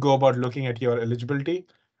 How do you go about looking at your eligibility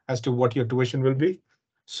as to what your tuition will be?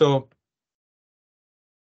 So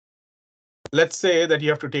let's say that you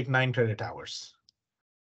have to take 9 credit hours.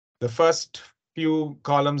 The first few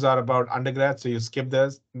columns are about undergrad, so you skip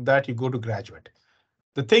that, you go to graduate.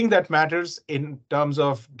 The thing that matters in terms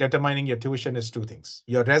of determining your tuition is two things: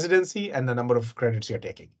 your residency and the number of credits you're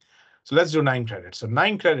taking. So let's do 9 credits. So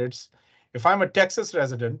 9 credits, if I'm a Texas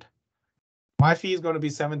resident, my fee is going to be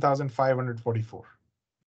 7,544.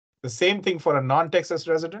 The same thing for a non-Texas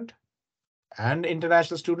resident and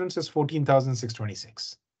international students is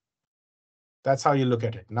 14,626. That's how you look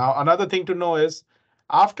at it. Now, another thing to know is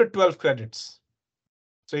after 12 credits,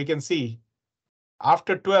 so you can see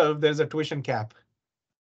after 12, there's a tuition cap,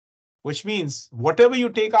 which means whatever you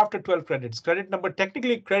take after 12 credits,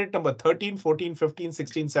 technically credit number 13, 14, 15,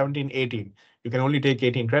 16, 17, 18, you can only take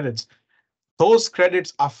 18 credits. Those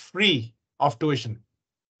credits are free of tuition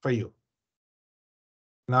for you.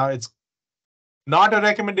 Now, it's not a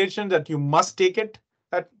recommendation that you must take it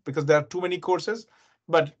because there are too many courses,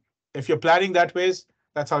 but if you're planning that ways,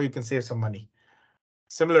 that's how you can save some money.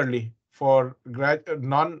 Similarly, for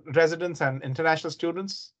non-residents and international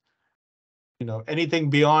students, anything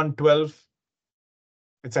beyond 12,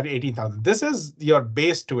 it's at 18,000. This is your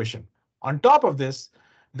base tuition. On top of this,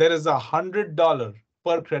 there is $100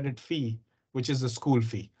 per credit fee, which is the school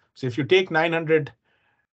fee. So if you take 900,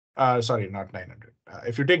 sorry, not 900.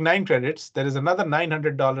 If you take 9 credits, there is another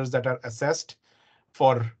 $900 that are assessed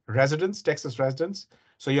for residents, Texas residents.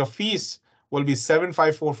 So your fees will be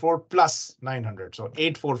 7,544 plus 900. So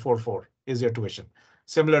 8,444 is your tuition.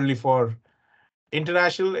 Similarly, for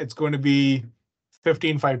international, it's going to be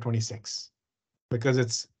 15,526 because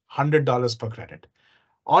it's $100 per credit.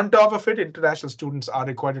 On top of it, international students are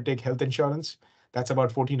required to take health insurance. That's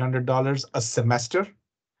about $1,400 a semester.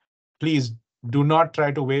 Please do not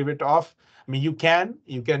try to waive it off. I mean, you can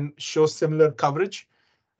show similar coverage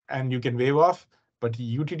and you can waive off, but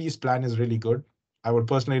UTD's plan is really good. I would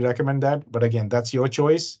personally recommend that. But again, that's your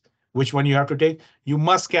choice, which one you have to take. You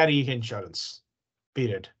must carry insurance,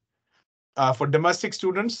 period. For domestic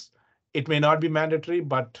students, it may not be mandatory,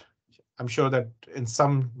 but I'm sure that in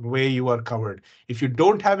some way you are covered. If you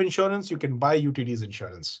don't have insurance, you can buy UTD's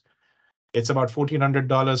insurance. It's about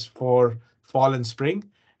 $1,400 for fall and spring.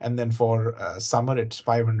 And then for summer, it's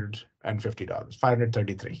 $550,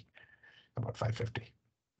 $533, about $550.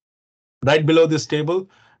 Right below this table,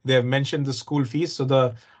 they have mentioned the school fees. So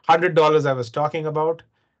the $100 I was talking about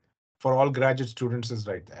for all graduate students is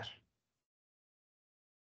right there.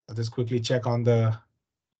 I'll just quickly check on the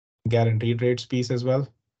guaranteed rates piece as well.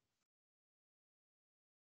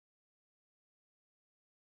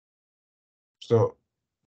 So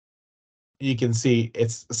you can see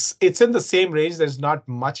it's in the same range. There's not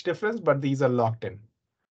much difference, but these are locked in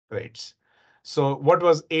rates. So what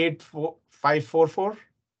was 8,544?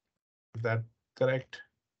 Is that correct?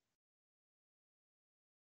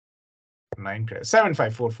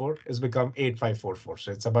 7,544 has become 8,544.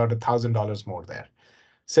 So it's about $1,000 more there.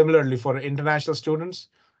 Similarly, for international students,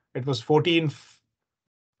 it was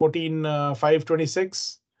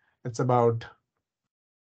 14,526. It's about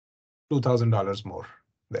 $2,000 more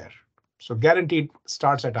there. So guaranteed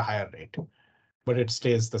starts at a higher rate, but it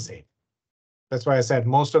stays the same. That's why I said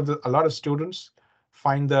a lot of students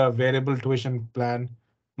find the variable tuition plan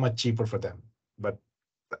much cheaper for them, but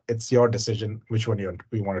it's your decision which one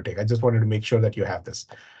we want to take. I just wanted to make sure that you have this.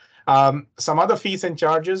 Some other fees and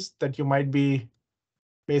charges that you might be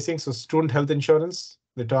facing. So student health insurance,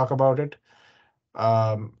 they talk about it.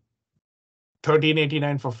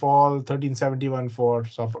 1,389 for fall, 1,371 for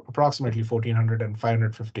approximately 1,400 and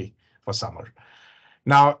 550 for summer.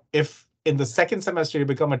 Now, if in the second semester you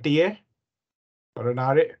become a TA or an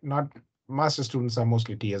RA, not master students are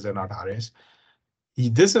mostly TAs, they're not RAs.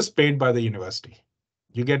 This is paid by the university.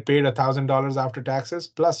 You get paid $1,000 after taxes,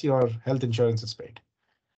 plus your health insurance is paid.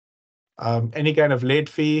 Any kind of late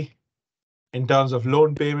fee in terms of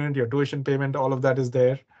loan payment, your tuition payment, all of that is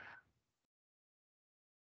there.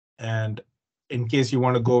 And in case you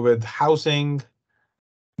want to go with housing,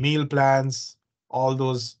 meal plans, all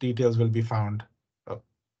those details will be found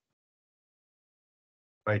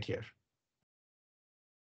right here.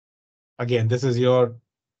 Again, this is your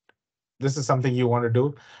this is something you want to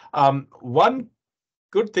do. One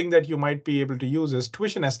good thing that you might be able to use is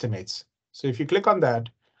tuition estimates. So if you click on that,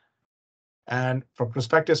 and for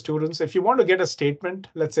prospective students, if you want to get a statement,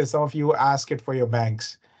 let's say some of you ask it for your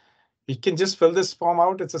banks, you can just fill this form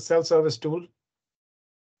out. It's a self-service tool.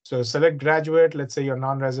 So select graduate. Let's say you're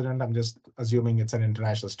non-resident. I'm just assuming it's an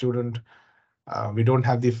international student. We don't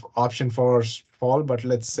have the option for fall, but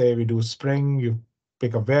let's say we do spring. You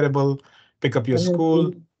pick a variable, pick up your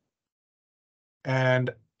school, and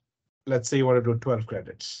let's say you want to do 12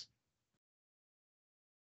 credits.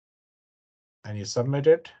 And you submit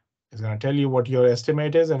it. It's going to tell you what your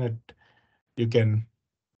estimate is, and you can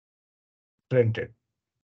print it.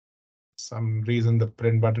 Some reason the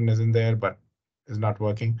print button isn't there, but is not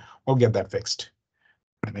working. We'll get that fixed.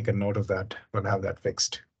 I'll make a note of that. We'll have that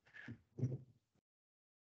fixed.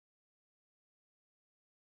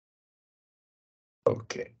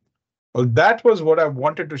 Okay. Well, that was what I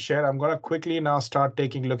wanted to share. I'm going to quickly now start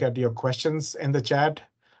taking a look at your questions in the chat.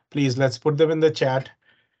 Please, let's put them in the chat.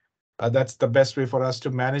 That's the best way for us to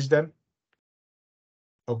manage them.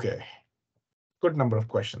 Okay. Good number of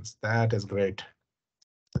questions. That is great.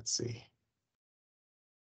 Let's see.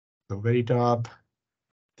 The very top.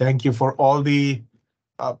 Thank you for all the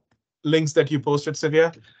links that you posted,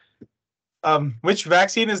 Sylvia. Which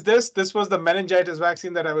vaccine is this? This was the meningitis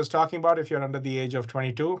vaccine that I was talking about if you're under the age of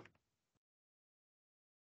 22.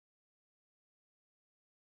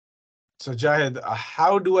 So Jahid,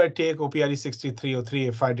 how do I take OPRE 6303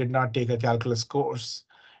 if I did not take a calculus course?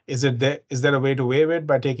 Is there a way to waive it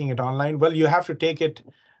by taking it online? Well, you have to take it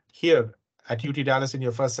here at UT Dallas in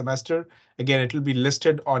your first semester. Again, it will be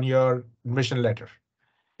listed on your admission letter.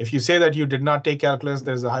 If you say that you did not take calculus,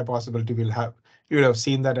 there's a high possibility you would have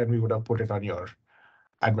seen that and we would have put it on your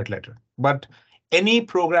admit letter. But any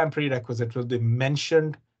program prerequisite will be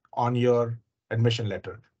mentioned on your admission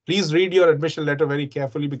letter. Please read your admission letter very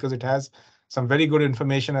carefully because it has some very good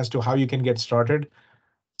information as to how you can get started.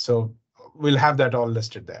 So we'll have that all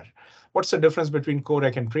listed there. What's the difference between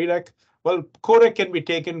COREC and prereq? Well, COREC can be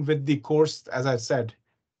taken with the course, as I said,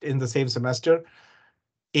 in the same semester.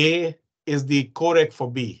 A is the COREC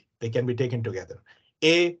for B. They can be taken together.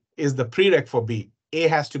 A is the prereq for B. A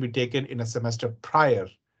has to be taken in a semester prior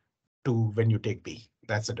to when you take B.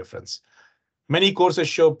 That's the difference. Many courses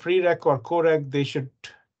show prereq or COREC.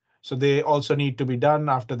 So they also need to be done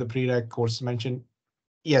after the prereq course mentioned.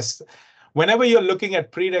 Yes, whenever you're looking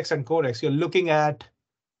at prereqs and CORECs, you're looking at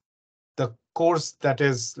the course that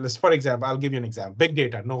is, for example, I'll give you an example. Big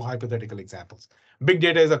data, no hypothetical examples. Big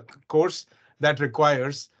data is a course that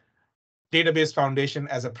requires database foundation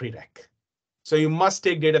as a prereq. So you must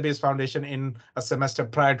take database foundation in a semester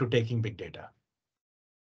prior to taking big data.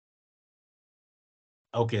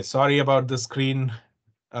 Okay, sorry about the screen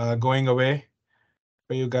going away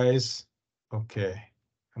for you guys. Okay,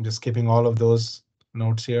 I'm just skipping all of those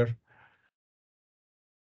notes here.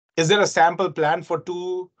 Is there a sample plan for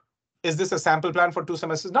two? Is this a sample plan for 2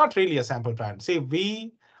 semesters? Not really a sample plan. See,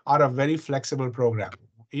 we are a very flexible program.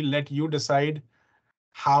 We let you decide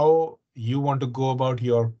how you want to go about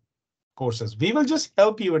your courses. We will just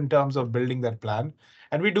help you in terms of building that plan.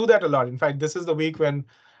 And we do that a lot. In fact, this is the week when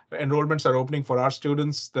enrollments are opening for our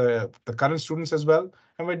students, the current students as well.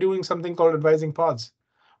 And we're doing something called advising pods.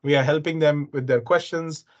 We are helping them with their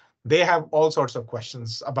questions. They have all sorts of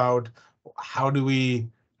questions about how do we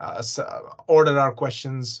order our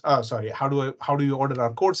questions. How do you order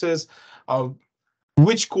our courses?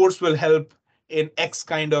 Which course will help in X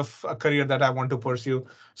kind of a career that I want to pursue.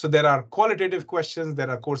 So there are qualitative questions, there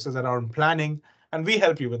are courses around planning, and we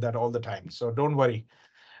help you with that all the time. So don't worry.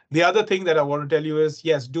 The other thing that I want to tell you is,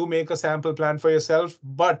 yes, do make a sample plan for yourself,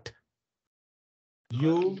 but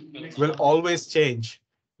you will always change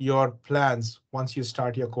your plans once you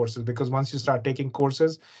start your courses, because once you start taking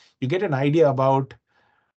courses, you get an idea about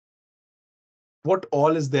what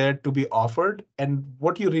all is there to be offered and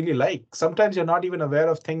what you really like. Sometimes you're not even aware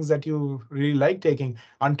of things that you really like taking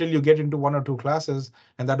until you get into 1 or 2 classes,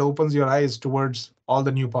 and that opens your eyes towards all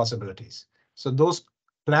the new possibilities. So those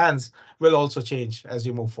plans will also change as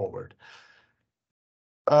you move forward.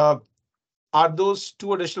 Are those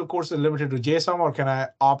 2 additional courses limited to JSOM, or can I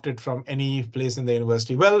opt it from any place in the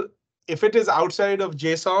university? Well, if it is outside of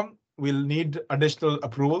JSOM, we'll need additional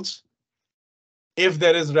approvals. If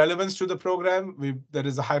there is relevance to the program, there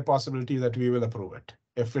is a high possibility that we will approve it.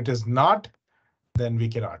 If it is not, then we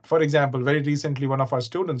cannot. For example, very recently, one of our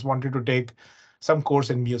students wanted to take some course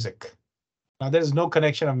in music. Now, there is no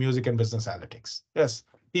connection of music and business analytics. Yes,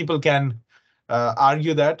 people can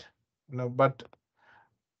argue that, but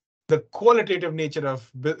the qualitative nature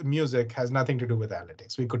of music has nothing to do with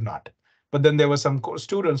analytics. We could not. but then there were some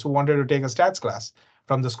students who wanted to take a stats class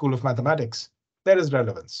from the School of Mathematics. There is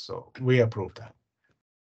relevance, so we approve that.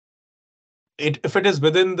 If it is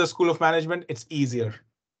within the School of Management, it's easier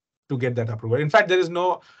to get that approval. In fact, there is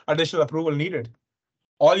no additional approval needed.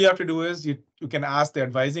 All you have to do is you can ask the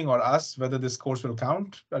advising or us whether this course will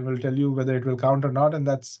count, and we'll tell you whether it will count or not, and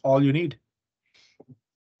that's all you need.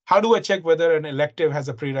 How do I check whether an elective has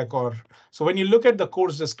a prereq or? So when you look at the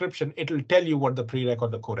course description, it'll tell you what the prereq or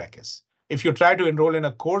the coreq is. If you try to enroll in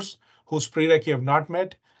a course whose prereq you have not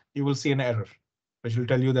met, you will see an error, which will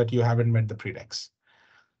tell you that you haven't met the prereqs.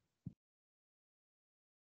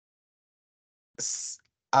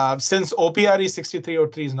 Since OPRE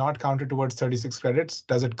 6303 is not counted towards 36 credits,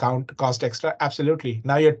 does it cost extra? Absolutely.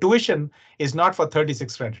 Now your tuition is not for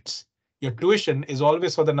 36 credits. Your tuition is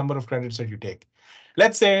always for the number of credits that you take.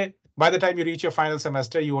 Let's say by the time you reach your final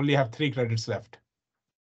semester, you only have 3 credits left.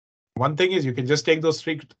 One thing is you can just take those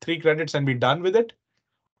three credits and be done with it.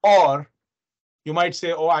 Or you might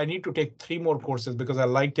say, oh, I need to take 3 more courses because I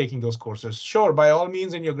like taking those courses. Sure, by all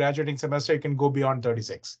means, in your graduating semester, you can go beyond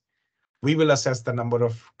 36. We will assess the number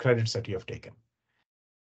of credits that you have taken.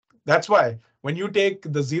 That's why when you take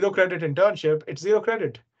the 0 credit internship, it's 0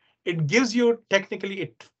 credit. It gives you technically,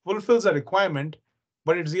 it fulfills a requirement,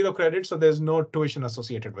 but it's 0 credit, so there's no tuition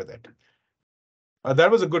associated with it.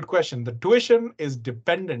 That was a good question. The tuition is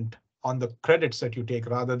dependent on the credits that you take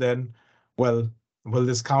rather than, well, will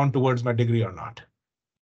this count towards my degree or not?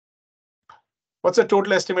 What's the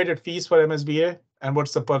total estimated fees for MSBA and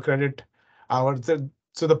what's the per credit hour?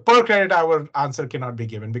 So the per credit hour answer cannot be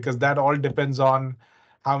given because that all depends on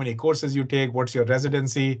how many courses you take, what's your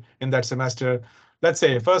residency in that semester. Let's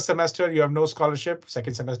say first semester you have no scholarship,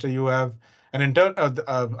 second semester you have an intern,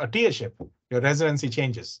 a TA-ship. Your residency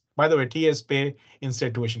changes. By the way, TAs pay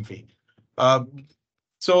in-state tuition fee.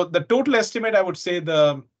 So the total estimate, I would say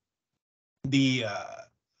the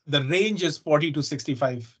range is $40,000 to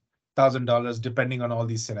 $65,000 depending on all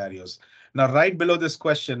these scenarios. Now, right below this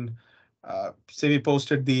question, say we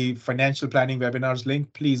posted the financial planning webinars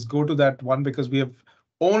link. Please go to that one because we have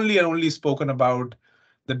only spoken about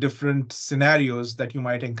the different scenarios that you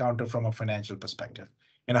might encounter from a financial perspective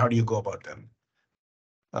and how do you go about them.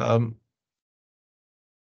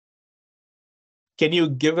 Can you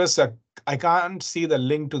give us I can't see the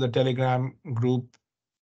link to the Telegram group.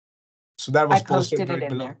 So that was posted right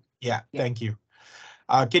below. There. Yeah, thank you.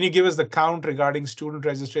 Can you give us the count regarding student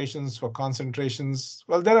registrations for concentrations?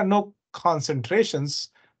 Well, there are no concentrations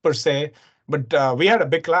per se, but we had a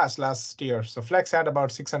big class last year. So Flex had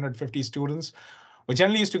about 650 students. We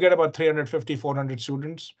generally used to get about 350, 400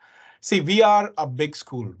 students. See, we are a big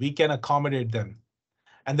school. We can accommodate them.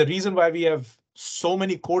 And the reason why we have so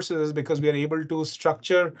many courses is because we are able to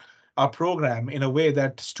structure our program in a way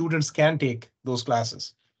that students can take those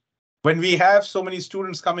classes. When we have so many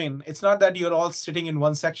students come in, it's not that you're all sitting in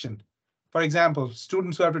one section. For example,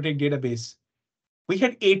 students who have to take database. We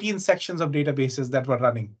had 18 sections of databases that were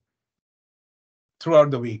running throughout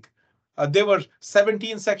the week. There were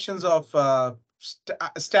 17 sections of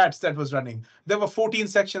stats that was running. There were 14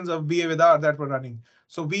 sections of BA with R that were running.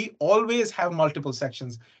 So we always have multiple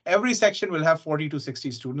sections. Every section will have 40 to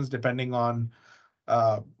 60 students, depending on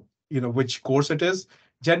which course it is.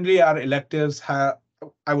 Generally, our electives have,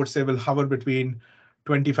 I would say, will hover between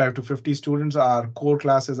 25 to 50 students. Our core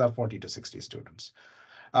classes are 40 to 60 students.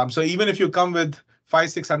 So even if you come with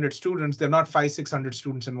 500-600 students, they're not 500-600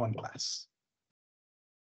 students in one class.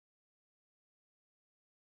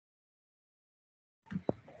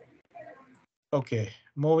 Okay,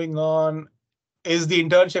 moving on. Is the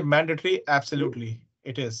internship mandatory? Absolutely,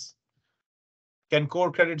 it is. Can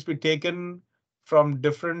core credits be taken from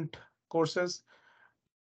different courses?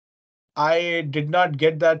 I did not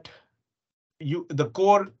get that. The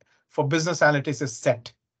core for business analytics is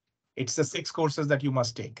set. It's the 6 courses that you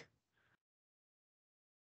must take.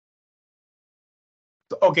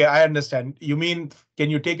 So, okay, I understand. You mean, can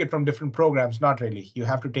you take it from different programs? Not really. You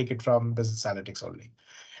have to take it from business analytics only.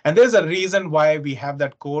 And there's a reason why we have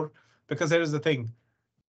that core, because there is the thing.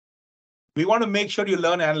 We want to make sure you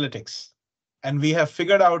learn analytics. And we have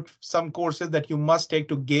figured out some courses that you must take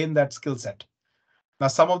to gain that skill set. Now,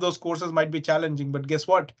 some of those courses might be challenging, but guess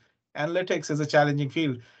what? Analytics is a challenging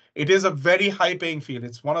field. It is a very high paying field.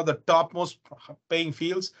 It's one of the top most paying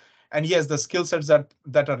fields. And yes, the skill sets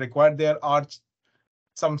that are required there are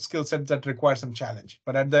some skill sets that require some challenge.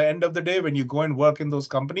 But at the end of the day, when you go and work in those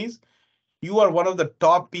companies, you are one of the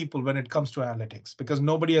top people when it comes to analytics because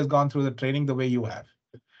nobody has gone through the training the way you have.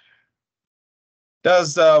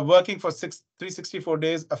 Does working for 364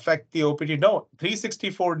 days affect the OPT? No,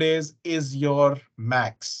 364 days is your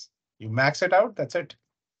max. You max it out, that's it.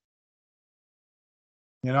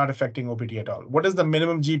 You're not affecting OPT at all. What is the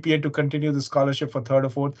minimum GPA to continue the scholarship for third or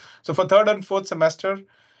fourth? So for third and fourth semester,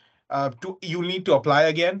 you need to apply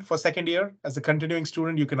again for second year. As a continuing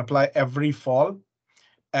student, you can apply every fall,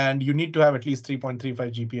 and you need to have at least 3.35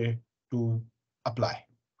 GPA to apply.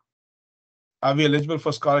 Are we eligible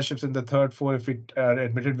for scholarships in the third, fourth if we are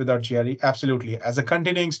admitted without GRE? Absolutely. As a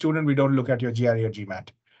continuing student, we don't look at your GRE or GMAT.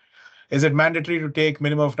 Is it mandatory to take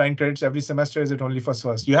minimum of 9 credits every semester? Is it only for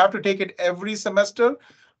first? You have to take it every semester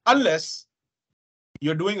unless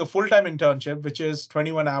you're doing a full-time internship, which is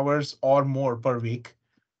 21 hours or more per week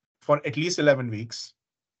for at least 11 weeks.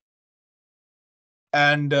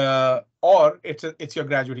 And or it's your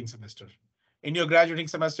graduating semester. In your graduating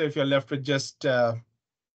semester, if you're left with just 2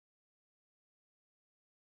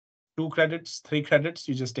 credits, 3 credits,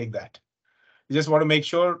 you just take that. You just want to make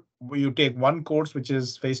sure you take one course, which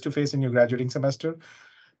is face-to-face in your graduating semester.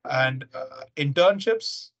 And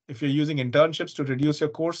internships, if you're using internships to reduce your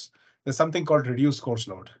course, there's something called reduced course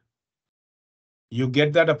load. You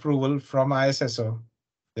get that approval from ISSO.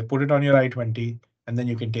 They put it on your I-20, and then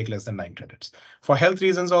you can take less than 9 credits. For health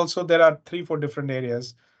reasons also, there are 3-4 different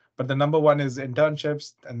areas, but the number one is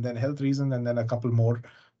internships, and then health reasons, and then a couple more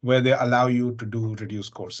where they allow you to do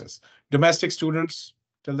reduced courses. Domestic students,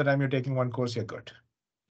 till the time you're taking one course, you're good.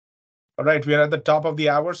 All right, we are at the top of the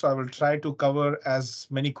hour, so I will try to cover as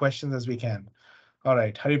many questions as we can. All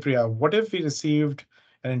right, Haripriya, what if we received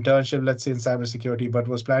an internship, let's say in cybersecurity, but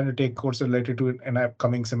was planning to take courses related to an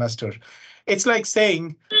upcoming semester? It's like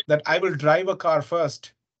saying that I will drive a car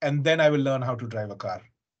first, and then I will learn how to drive a car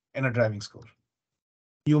in a driving school.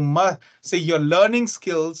 You must say you're learning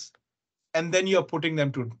skills, and then you're putting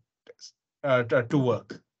them to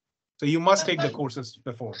work. So you must take the courses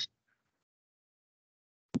before.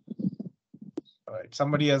 All right,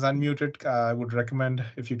 somebody has unmuted. I would recommend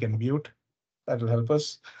if you can mute, that'll help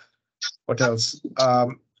us. What else?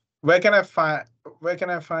 Where can I find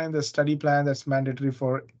the study plan that's mandatory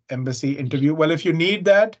for embassy interview? Well, if you need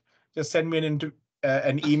that, just send me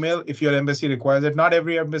an email if your embassy requires it. Not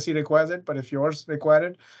every embassy requires it, but if yours require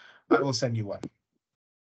it, I will send you one.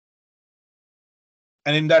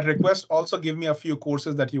 And in that request, also give me a few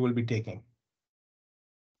courses that you will be taking,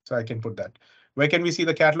 so I can put that. Where can we see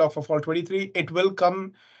the catalog for fall 23? It will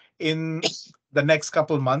come in the next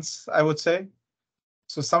couple months, I would say.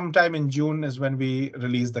 So sometime in June is when we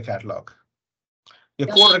release the catalog. Your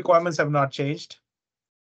core requirements have not changed.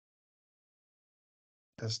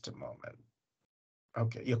 Just a moment.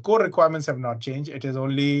 Okay, your core requirements have not changed. It is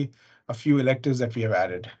only a few electives that we have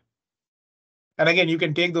added. And again, you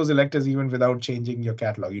can take those electives even without changing your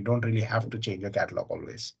catalog. You don't really have to change your catalog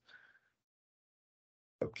always.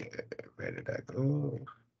 Okay, where did I go?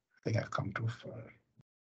 I think I've come too far.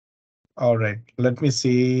 All right, let me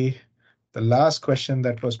see. The last question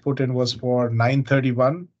that was put in was for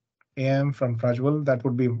 9:31 a.m. from Prajwal. That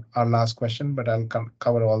would be our last question, but I'll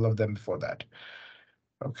cover all of them before that.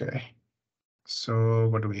 Okay, so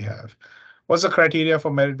what do we have? What's the criteria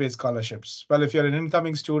for merit-based scholarships? Well, if you're an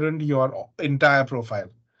incoming student, your entire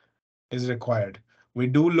profile is required. We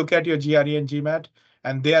do look at your GRE and GMAT,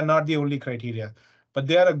 and they are not the only criteria, but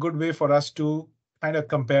they are a good way for us to kind of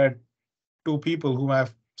compare two people who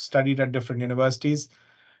have studied at different universities.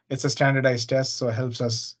 It's a standardized test, so it helps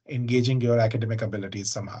us engaging your academic abilities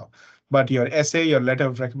somehow. But your essay, your letter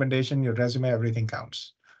of recommendation, your resume, everything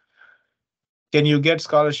counts. Can you get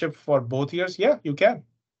scholarship for both years? Yeah, you can.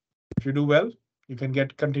 If you do well, you can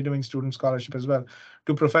get continuing student scholarship as well.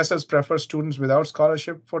 Do professors prefer students without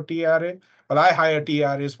scholarship for TRA? Well, I hire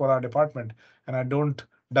TRAs for our department, and I don't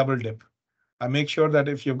double dip. I make sure that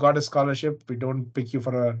if you've got a scholarship, we don't pick you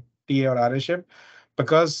for a TA or RA-ship,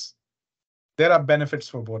 because there are benefits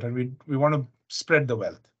for both, and we want to spread the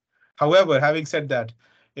wealth. However, having said that,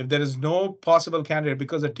 if there is no possible candidate,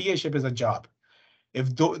 because a TA-ship is a job,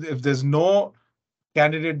 if there's no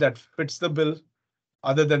candidate that fits the bill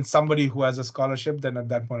other than somebody who has a scholarship, then at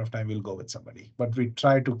that point of time, we'll go with somebody. But we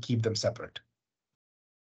try to keep them separate.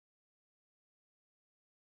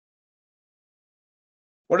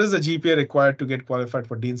 What is the GPA required to get qualified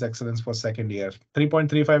for Dean's Excellence for second year?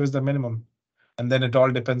 3.35 is the minimum, and then it all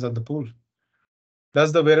depends on the pool.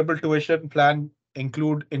 Does the variable tuition plan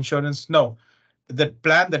include insurance? No. The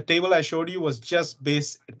plan, the table I showed you was just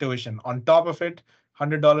base tuition. On top of it,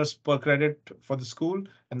 $100 per credit for the school,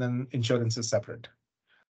 and then insurance is separate.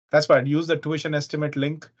 That's why I'd use the tuition estimate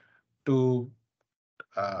link to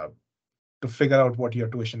figure out what your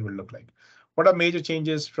tuition will look like. What are major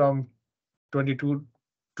changes from 22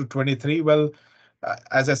 to 23? Well,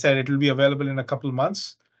 as I said, it will be available in a couple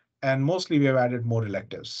months, and mostly we have added more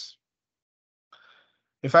electives.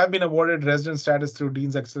 If I've been awarded resident status through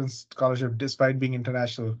Dean's Excellence Scholarship despite being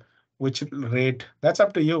international, which rate? That's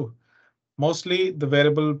up to you. Mostly the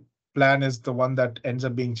variable plan is the one that ends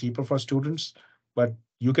up being cheaper for students, but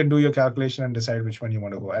you can do your calculation and decide which one you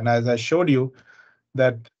want to go. And as I showed you,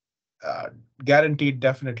 that uh, guaranteed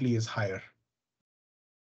definitely is higher.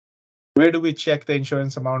 Where do we check the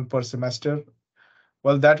insurance amount per semester?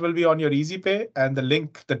 Well, that will be on your Easy Pay, and the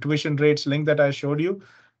link, the tuition rates link that I showed you,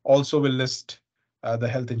 also will list the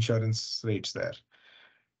health insurance rates there.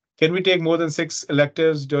 Can we take more than 6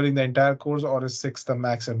 electives during the entire course, or is 6 the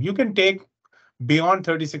maximum? You can take beyond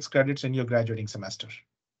 36 credits in your graduating semester.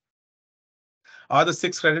 Are the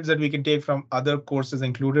 6 credits that we can take from other courses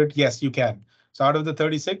included? Yes, you can. So out of the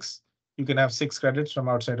 36, you can have 6 credits from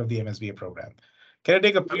outside of the MSBA program. Can I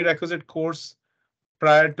take a prerequisite course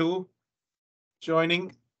prior to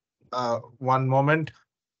joining? One moment.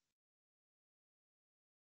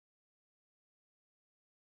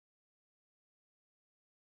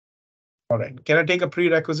 All right. Can I take a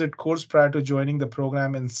prerequisite course prior to joining the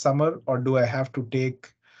program in summer, or do I have to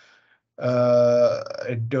take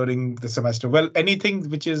it during the semester? Well, anything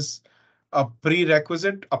which is a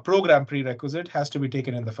prerequisite, a program prerequisite, has to be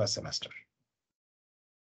taken in the first semester.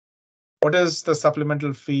 What is the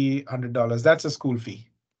supplemental fee? $100. That's a school fee.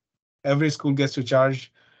 Every school gets to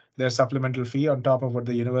charge their supplemental fee on top of what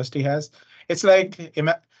the university has. It's like,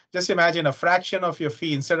 just imagine a fraction of your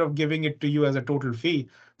fee. Instead of giving it to you as a total fee,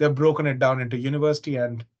 they've broken it down into university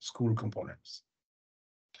and school components.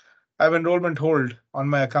 I have enrollment hold on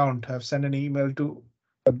my account. I've sent an email to,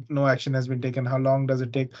 but no action has been taken. How long does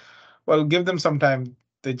it take? Well, give them some time.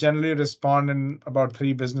 They generally respond in about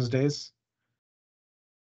 3 business days.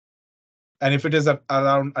 And if it is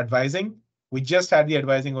around advising, we just had the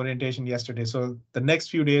advising orientation yesterday. So the next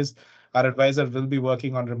few days, our advisor will be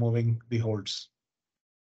working on removing the holds.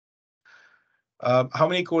 How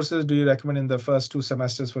many courses do you recommend in the first 2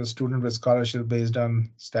 semesters for a student with scholarship based on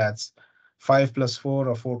stats? 5 plus 4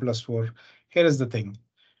 or 4 plus 4? Here is the thing.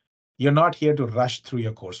 You're not here to rush through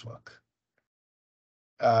your coursework.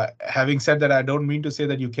 Having said that, I don't mean to say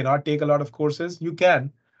that you cannot take a lot of courses. You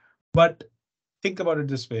can, but think about it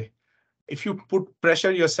this way. If you put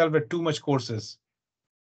pressure yourself with too much courses,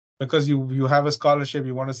 because you have a scholarship,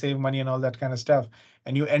 you want to save money and all that kind of stuff,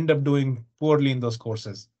 and you end up doing poorly in those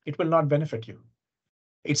courses, it will not benefit you.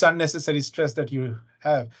 It's unnecessary stress that you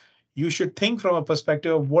have. You should think from a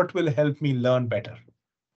perspective of what will help me learn better.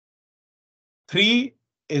 3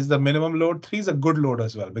 is the minimum load. 3 is a good load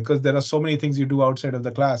as well, because there are so many things you do outside of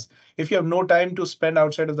the class. If you have no time to spend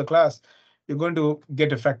outside of the class, you're going to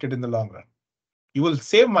get affected in the long run. You will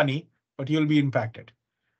save money, but you'll be impacted.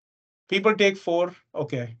 People take 4.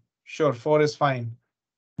 OK, sure, 4 is fine.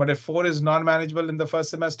 But if 4 is non-manageable in the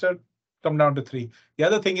first semester, come down to 3. The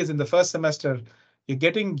other thing is, in the first semester, you're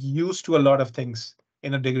getting used to a lot of things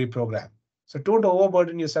in a degree program. So don't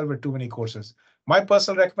overburden yourself with too many courses. My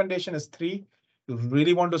personal recommendation is 3. You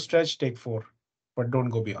really want to stretch, take 4, but don't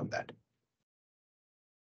go beyond that.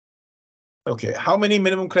 OK, how many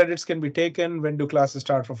minimum credits can be taken? When do classes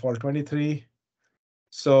start for fall 23?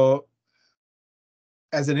 So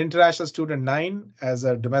as an international student, 9. As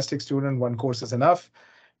a domestic student, 1 course is enough,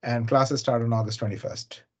 and classes start on August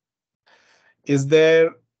 21st. Is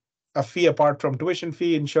there a fee apart from tuition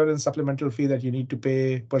fee, insurance, supplemental fee that you need to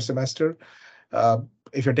pay per semester?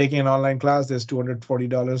 If you're taking an online class, there's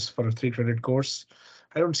 $240 for a 3 credit course.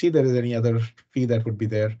 I don't see there is any other fee that would be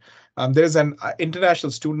there. There's an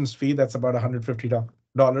international students fee that's about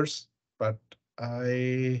 $150, but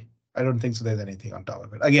I don't think so there's anything on top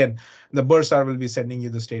of it. Again, the bursar will be sending you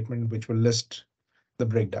the statement which will list the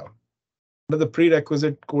breakdown. What are the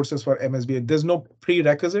prerequisite courses for MSBA? There's no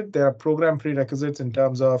prerequisite. There are program prerequisites in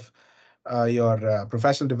terms of your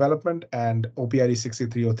professional development and OPRE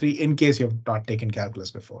 6303 in case you have not taken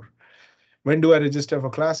calculus before. When do I register for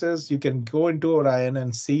classes? You can go into Orion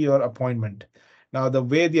and see your appointment. Now, the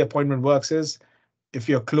way the appointment works is, if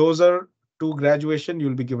you're closer to graduation,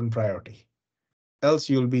 you'll be given priority. Else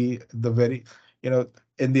you'll be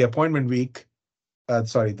in the appointment week,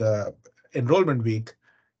 the enrollment week,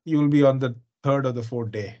 you'll be on the 3rd or the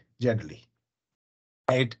 4th day generally.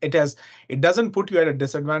 It doesn't put you at a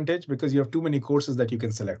disadvantage because you have too many courses that you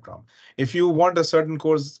can select from. If you want a certain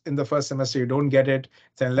course in the first semester, you don't get it,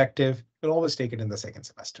 it's an elective, you'll always take it in the second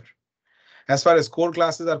semester. As far as core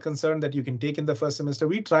classes are concerned that you can take in the first semester,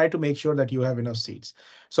 we try to make sure that you have enough seats.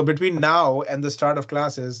 So between now and the start of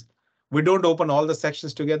classes, we don't open all the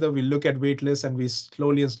sections together. We look at wait lists and we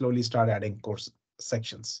slowly start adding course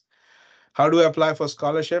sections. How do I apply for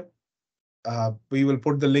scholarship? We will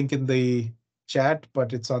put the link in the chat,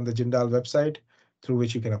 but it's on the Jindal website through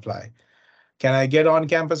which you can apply. Can I get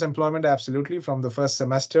on-campus employment? Absolutely. From the first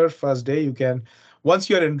semester, first day, you can. Once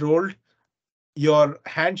you're enrolled, your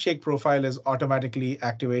handshake profile is automatically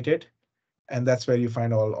activated, and that's where you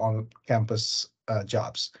find all on-campus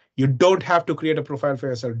jobs. You don't have to create a profile for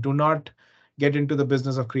yourself. Do not get into the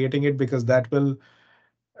business of creating it, because that will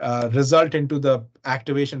result into the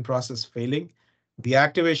activation process failing. The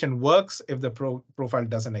activation works if the profile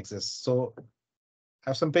doesn't exist. So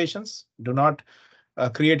have some patience. Do not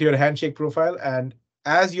create your handshake profile, and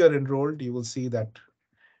as you're enrolled, you will see that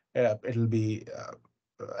it'll be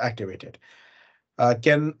activated.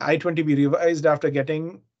 Can I-20 be revised after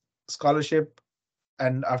getting scholarship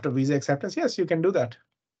and after visa acceptance? Yes, you can do that.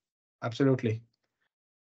 Absolutely.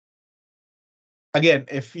 Again,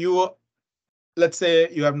 if you, let's say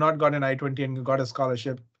you have not got an I-20 and you got a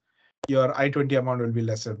scholarship, your I-20 amount will be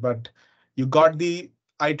lesser, but you got the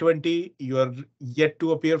I-20, you're yet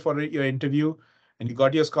to appear for your interview, and you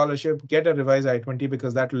got your scholarship, get a revised I-20,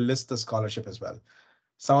 because that will list the scholarship as well.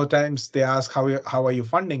 Sometimes they ask how are you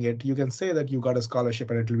funding it? You can say that you got a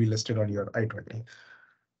scholarship and it will be listed on your I-20.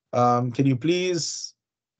 Can you please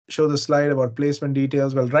show the slide about placement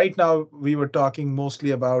details? Well, right now we were talking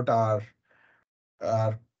mostly about our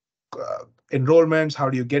uh, enrollments.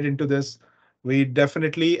 How do you get into this? We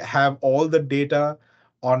definitely have all the data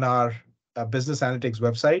on our business analytics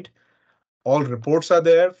website. All reports are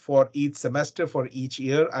there for each semester, for each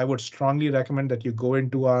year. I would strongly recommend that you go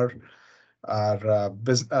into our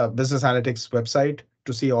business analytics website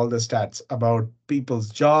to see all the stats about people's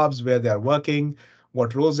jobs, where they're working,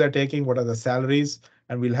 what roles they're taking, what are the salaries,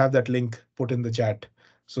 and we'll have that link put in the chat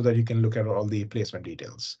so that you can look at all the placement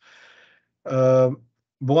details. Um,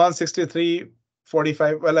 Bhuvan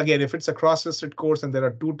 6345. Well, again, if it's a cross-listed course and there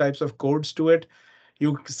are two types of codes to it,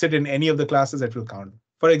 you sit in any of the classes that will count.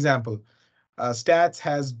 For example, Stats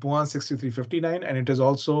has Bhuvan 6359, and it is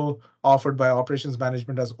also offered by Operations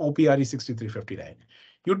Management as OPRE 6359.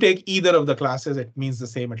 You take either of the classes, it means the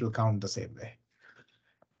same, it will count the same way.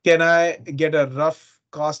 Can I get a rough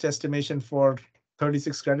cost estimation for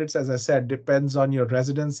 36 credits? As I said, depends on your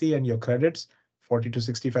residency and your credits. 40 to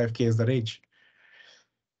 65K is the range.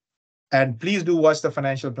 And please do watch the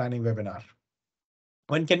financial planning webinar.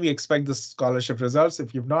 When can we expect the scholarship results?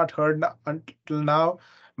 If you've not heard until now,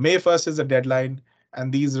 May 1st is the deadline,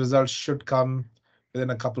 and these results should come within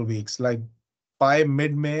a couple of weeks. Like by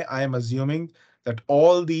mid-May, I am assuming that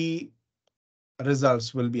all the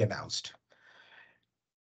results will be announced.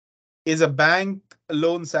 Is a bank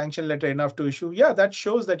loan sanction letter enough to issue? Yeah, that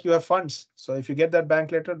shows that you have funds. So if you get that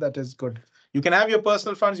bank letter, that is good. You can have your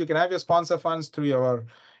personal funds, you can have your sponsor funds through your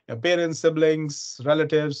parents, siblings,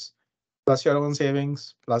 relatives, plus your own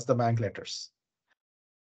savings, plus the bank letters.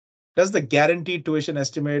 Does the guaranteed tuition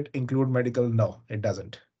estimate include medical? No, it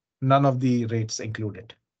doesn't. None of the rates include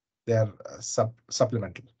it. They're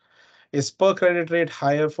supplemental. Is per credit rate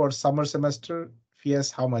higher for summer semester? Yes,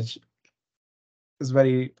 how much?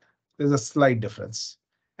 There's a slight difference.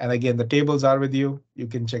 And again, the tables are with you. You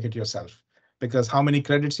can check it yourself, because how many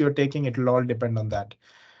credits you're taking, it will all depend on that.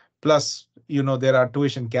 Plus, there are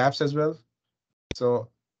tuition caps as well. So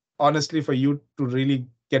honestly, for you to really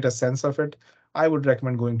get a sense of it, I would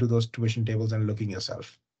recommend going to those tuition tables and looking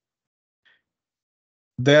yourself.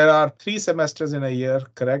 There are 3 semesters in a year,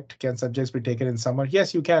 correct? Can subjects be taken in summer?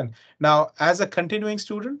 Yes, you can. Now, as a continuing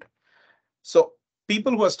student, so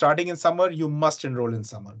people who are starting in summer, you must enroll in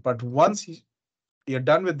summer. But once you're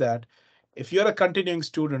done with that, if you're a continuing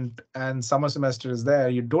student and summer semester is there,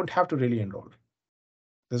 you don't have to really enroll.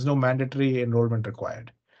 There's no mandatory enrollment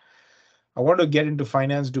required. I want to get into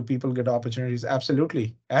finance. Do people get opportunities?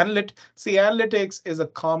 Absolutely. Analytics is a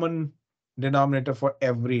common denominator for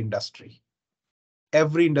every industry.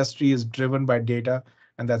 Every industry is driven by data,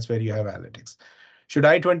 and that's where you have analytics. Should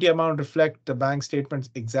I-20 amount reflect the bank statement's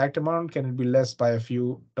exact amount? Can it be less by a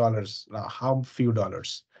few dollars? Now, how few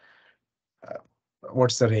dollars?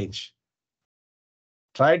 What's the range?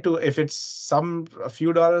 Try to, if it's a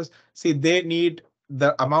few dollars, see, they need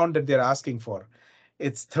the amount that they're asking for.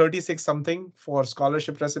 It's 36 something for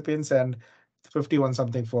scholarship recipients and 51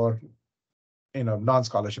 something for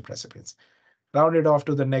non-scholarship recipients. Round it off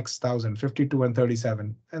to the next 1,000, 52 and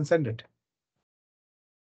 37, and send it.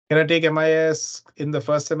 Can I take MIS in the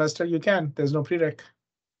first semester? You can. There's no prereq.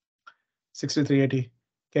 6380.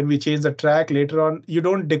 Can we change the track later on? You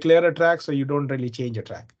don't declare a track, so you don't really change a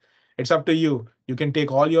track. It's up to you. You can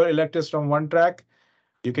take all your electives from one track.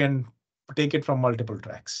 You can take it from multiple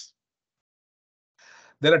tracks.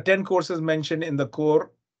 There are 10 courses mentioned in the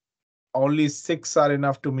core. Only 6 are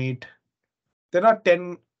enough to meet. They're not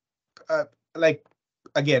 10.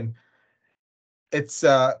 Again, it's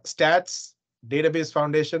stats, database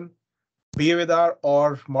foundation, BA with R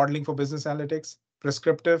or modeling for business analytics,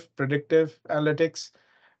 prescriptive, predictive analytics,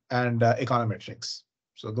 and econometrics.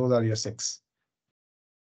 So those are your 6.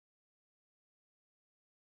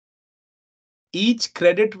 Each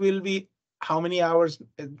credit will be how many hours?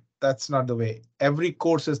 That's not the way. Every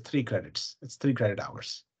course is 3 credits. It's 3 credit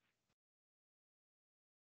hours.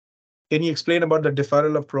 Can you explain about the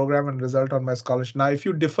deferral of program and result on my scholarship? Now, if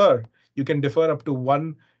you defer, you can defer up to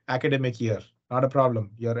 1 academic year. Not a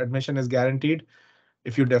problem. Your admission is guaranteed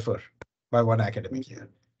if you defer by 1 academic year.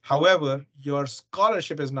 However, your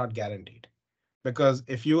scholarship is not guaranteed because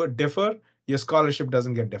if you defer, your scholarship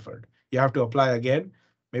doesn't get deferred. You have to apply again.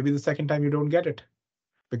 Maybe the second time you don't get it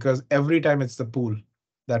because every time it's the pool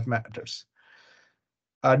that matters.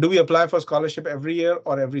 Do we apply for scholarship every year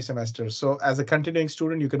or every semester? So as a continuing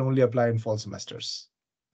student, you can only apply in fall semesters.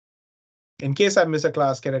 In case I miss a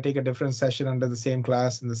class, can I take a different session under the same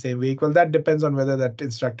class in the same week? Well, that depends on whether that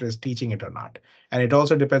instructor is teaching it or not. And it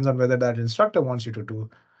also depends on whether that instructor wants you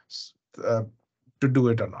uh, to do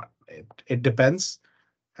it or not. It depends.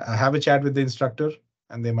 Have a chat with the instructor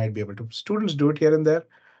and they might be able to. Students do it here and there,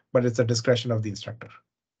 but it's a discretion of the instructor.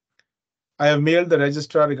 I have mailed the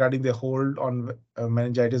registrar regarding the hold on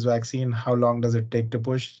meningitis vaccine. How long does it take to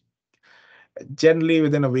push? Generally,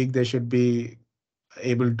 within a week, they should be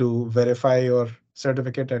able to verify your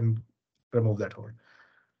certificate and remove that hold.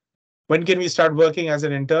 When can we start working as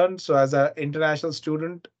an intern? So as an international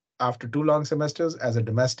student, after 2 long semesters, as a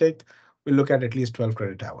domestic, we look at least 12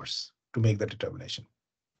 credit hours to make the determination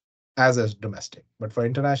as a domestic. But for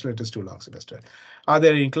international, it is 2 long semesters. Are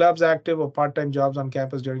there any clubs active or part-time jobs on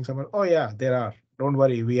campus during summer? Oh yeah, there are. Don't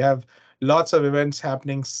worry. We have lots of events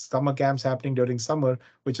happening, summer camps happening during summer,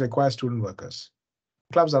 which require student workers.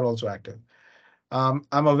 Clubs are also active. I'm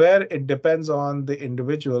aware it depends on the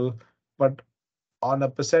individual, but on a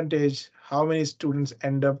percentage, how many students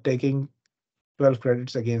end up taking 12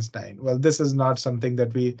 credits against 9? Well, this is not something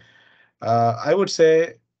that I would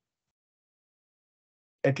say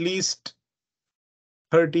at least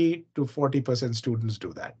 30 to 40% students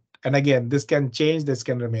do that. And again, this can change, this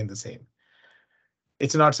can remain the same.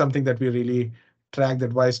 It's not something that we really track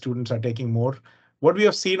that why students are taking more. What we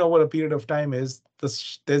have seen over a period of time is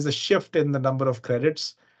there's a shift in the number of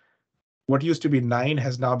credits. What used to be 9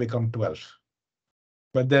 has now become 12.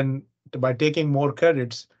 But then by taking more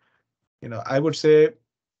credits, I would say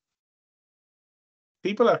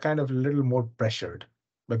people are kind of a little more pressured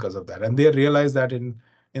because of that. And they realize that in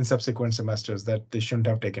subsequent semesters that they shouldn't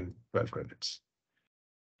have taken 12 credits.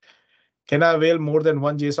 Can I avail more than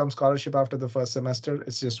 1 JSOM scholarship after the first semester?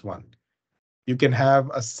 It's just 1. You can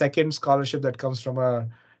have a second scholarship that comes from a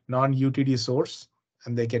non-UTD source,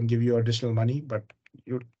 and they can give you additional money, but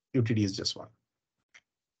UTD is just 1.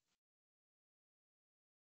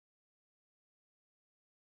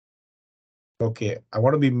 Okay, I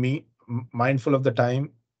want to be mindful of the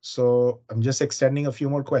time, so I'm just extending a few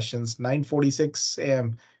more questions. 9:46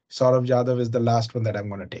 a.m. Saurav Jadhav is the last one that I'm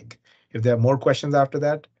going to take. If there are more questions after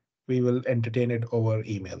that, we will entertain it over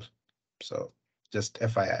email. So just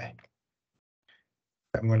FYI.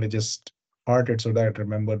 I'm going to just heart it so that I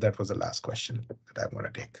remember that was the last question that I'm going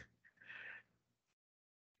to take.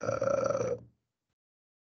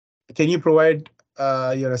 Can you provide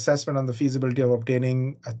your assessment on the feasibility of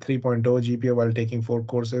obtaining a 3.0 GPA while taking 4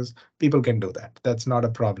 courses? People can do that. That's not a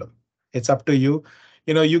problem. It's up to you.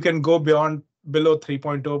 You can go below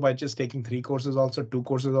 3.0 by just taking 3 courses also, 2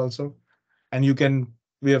 courses also. And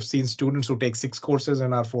we have seen students who take 6 courses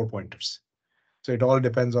and are 4-pointers. So it all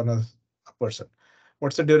depends on a person.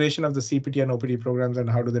 What's the duration of the CPT and OPT programs and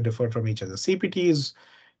how do they differ from each other? CPT is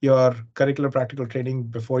your curricular practical training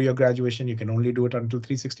before your graduation. You can only do it until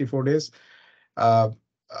 364 days.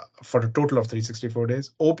 For a total of 364 days.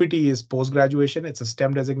 OPT is post-graduation. It's a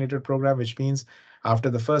STEM designated program, which means after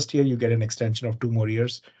the first year, you get an extension of 2 more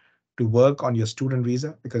years to work on your student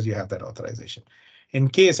visa because you have that authorization. In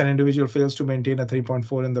case an individual fails to maintain a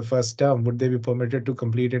 3.4 in the first term, would they be permitted to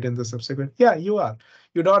complete it in the subsequent? Yeah, you are.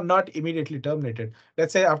 You're not immediately terminated.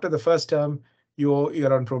 Let's say after the first term,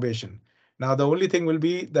 you're on probation. Now, the only thing will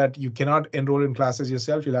be that you cannot enroll in classes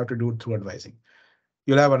yourself. You'll have to do it through advising.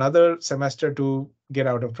 You'll have another semester to get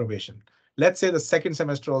out of probation. Let's say the second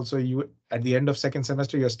semester also, at the end of second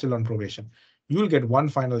semester, you're still on probation. You'll get one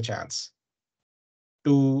final chance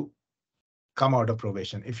to come out of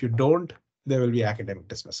probation. If you don't, there will be academic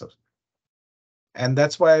dismissal. And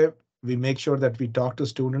that's why we make sure that we talk to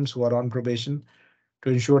students who are on probation to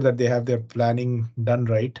ensure that they have their planning done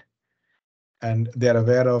right and they're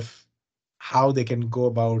aware of how they can go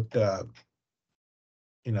about,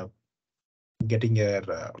 getting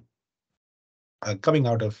coming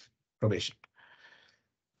out of probation.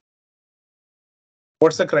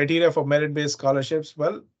 What's the criteria for merit-based scholarships?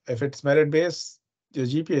 Well, if it's merit-based, your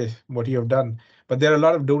GPA, what you have done. But there are a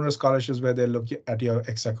lot of donor scholarships where they look at your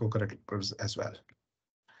extracurriculars as well.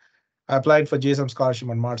 I applied for JSM scholarship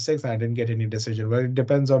on March 6th and I didn't get any decision. Well, it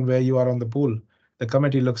depends on where you are on the pool. The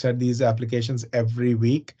committee looks at these applications every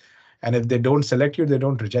week. And if they don't select you, they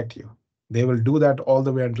don't reject you. They will do that all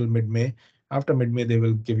the way until mid-May. After mid-May, they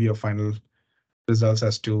will give you a final results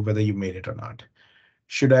as to whether you made it or not.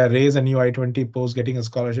 Should I raise a new I-20 post getting a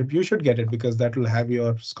scholarship? You should get it because that will have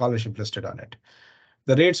your scholarship listed on it.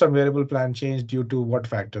 The rates on variable plan change due to what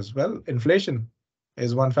factors? Well, inflation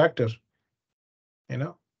is one factor. You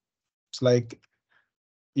know, it's like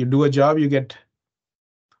you do a job, you get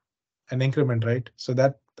an increment, right? So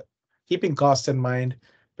that keeping costs in mind,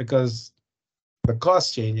 because the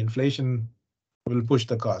costs change, inflation will push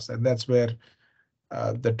the cost, and that's where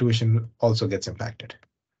the tuition also gets impacted.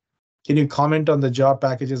 Can you comment on the job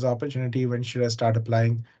packages opportunity? When should I start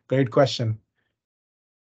applying? Great question.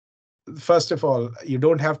 First of all, you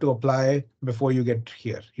don't have to apply before you get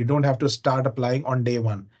here. You don't have to start applying on day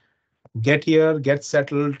one. Get here, get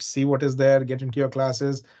settled, see what is there, get into your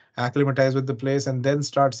classes, acclimatize with the place, and then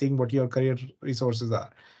start seeing what your career resources are.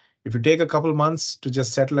 If you take a couple months to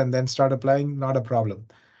just settle and then start applying, not a problem.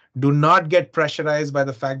 Do not get pressurized by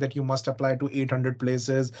the fact that you must apply to 800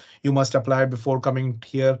 places. You must apply before coming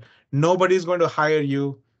here. Nobody's going to hire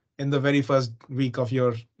you in the very first week of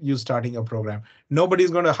you starting a program.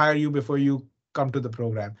 Nobody's going to hire you before you come to the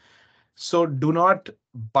program. So do not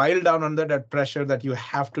pile down under that pressure that you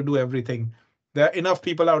have to do everything. There are enough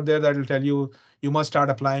people out there that will tell you you must start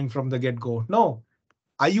applying from the get-go. No.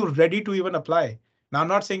 Are you ready to even apply? Now, I'm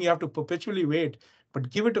not saying you have to perpetually wait, but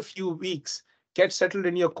give it a few weeks. Get settled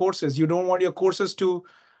in your courses. You don't want your courses to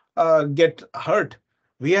get hurt.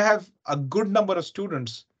 We have a good number of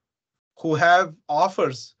students who have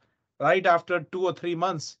offers right after 2 or 3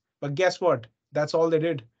 months. But guess what? That's all they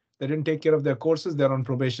did. They didn't take care of their courses. They're on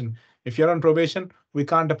probation. If you're on probation, we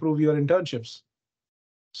can't approve your internships.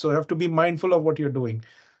 So you have to be mindful of what you're doing.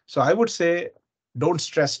 So I would say don't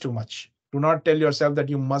stress too much. Do not tell yourself that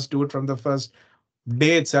you must do it from the first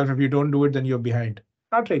day itself. If you don't do it, then you're behind.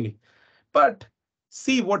 Not really. But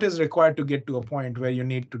see what is required to get to a point where you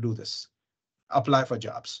need to do this. Apply for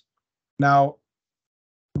jobs. Now,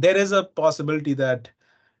 there is a possibility that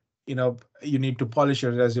you need to polish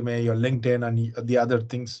your resume, your LinkedIn, and the other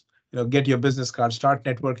things. Get your business card, start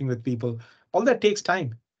networking with people. All that takes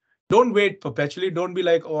time. Don't wait perpetually. Don't be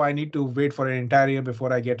like, oh, I need to wait for an entire year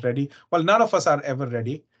before I get ready. Well, none of us are ever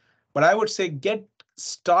ready, but I would say get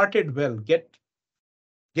started well, get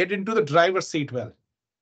into the driver's seat well,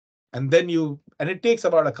 and and it takes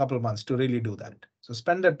about a couple of months to really do that. So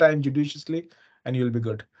spend that time judiciously and you'll be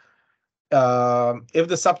good. If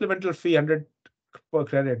the supplemental fee 100 per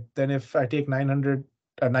credit, then if I take 900,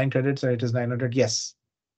 9 credits and it is 900, yes,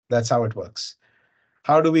 that's how it works.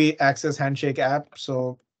 How do we access Handshake app?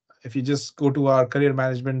 So if you just go to our career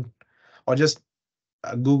management or just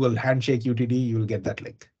Google Handshake UTD, you'll get that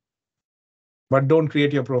link. But don't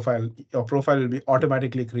create your profile. Your profile will be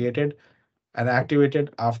automatically created and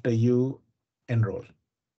activated after you enroll.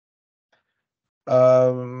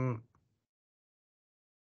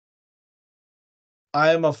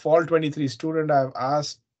 I am a fall 23 student. I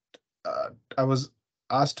was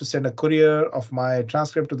asked to send a courier of my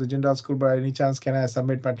transcript to the Jindal School. By any chance, can I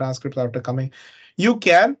submit my transcripts after coming? You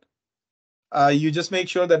can. You just make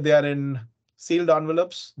sure that they are in sealed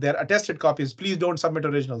envelopes. They're attested copies. Please don't submit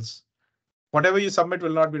originals. Whatever you submit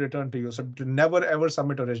will not be returned to you. So never ever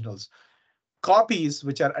submit originals. Copies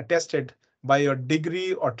which are attested by your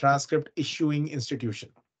degree or transcript issuing institution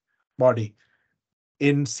body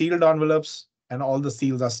in sealed envelopes, and all the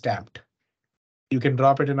seals are stamped. You can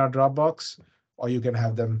drop it in our Dropbox or you can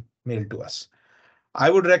have them mailed to us. I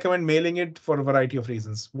would recommend mailing it for a variety of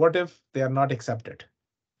reasons. What if they are not accepted?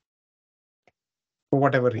 For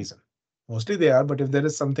whatever reason. Mostly they are, but if there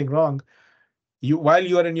is something wrong, while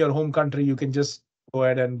you are in your home country, you can just go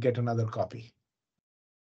ahead and get another copy.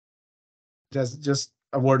 Just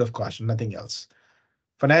a word of caution, nothing else.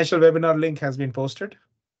 Financial webinar link has been posted,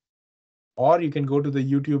 or you can go to the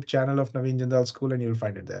YouTube channel of Naveen Jindal School and you'll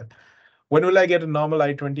find it there. When will I get a normal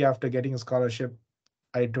I-20 after getting a scholarship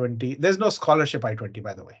I-20? There's no scholarship I-20,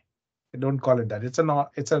 by the way. Don't call it that. It's an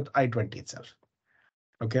I-20 itself.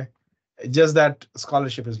 Okay. Just that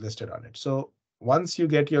scholarship is listed on it. So once you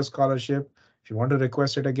get your scholarship, if you want to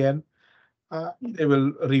request it again, they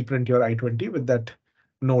will reprint your I-20 with that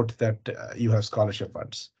note that you have scholarship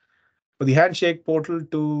funds. For the Handshake portal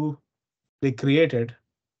to be created,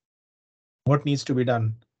 what needs to be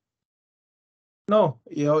done? No,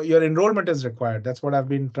 your enrollment is required. That's what I've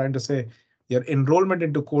been trying to say. Your enrollment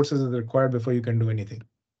into courses is required before you can do anything.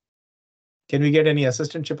 Can we get any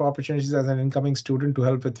assistantship opportunities as an incoming student to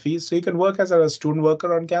help with fees? So you can work as a student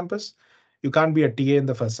worker on campus. You can't be a TA in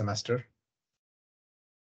the first semester.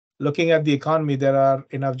 Looking at the economy, there are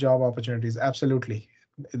enough job opportunities. Absolutely.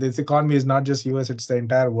 This economy is not just US, it's the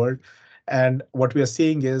entire world. And what we are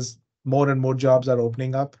seeing is more and more jobs are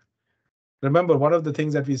opening up. Remember, one of the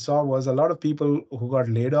things that we saw was a lot of people who got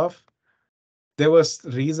laid off. There was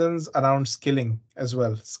reasons around skilling as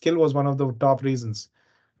well. Skill was one of the top reasons.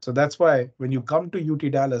 So that's why when you come to UT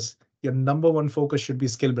Dallas, your number one focus should be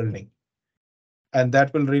skill building. And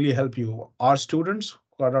that will really help you. Our students,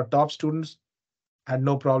 who are our top students, had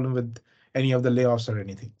no problem with any of the layoffs or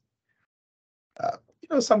anything.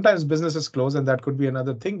 Sometimes businesses close and that could be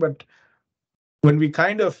another thing. But when we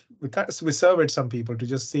surveyed some people to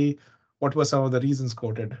just see what were some of the reasons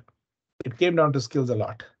quoted, it came down to skills a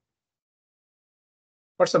lot.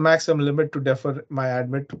 What's the maximum limit to defer my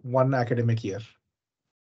admit 1 academic year?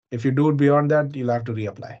 If you do it beyond that, you'll have to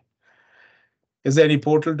reapply. Is there any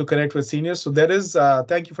portal to connect with seniors? So there is.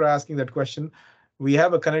 Thank you for asking that question. We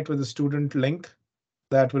have a connect with the student link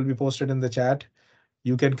that will be posted in the chat.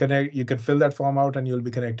 You can connect, you can fill that form out and you'll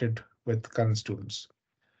be connected with current students.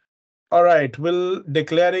 All right, will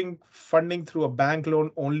declaring funding through a bank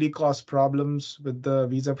loan only cause problems with the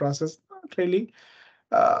visa process? Not really.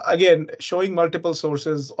 Again, showing multiple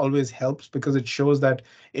sources always helps because it shows that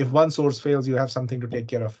if one source fails, you have something to take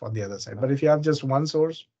care of on the other side. But if you have just one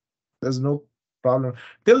source, there's no problem.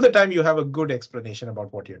 Till the time you have a good explanation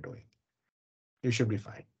about what you're doing, you should be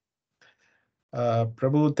fine.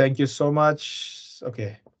 Prabhu, thank you so much.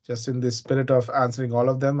 Okay, just in the spirit of answering all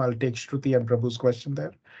of them, I'll take Shruti and Prabhu's question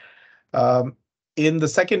there. In the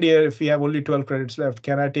second year, if we have only 12 credits left,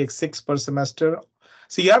 can I take 6 per semester?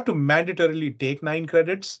 So you have to mandatorily take 9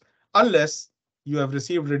 credits unless you have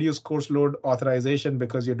received reduced course load authorization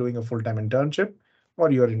because you're doing a full-time internship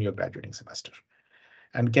or you're in your graduating semester.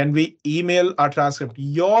 And can we email our transcript?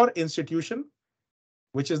 Your institution,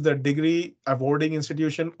 which is the degree awarding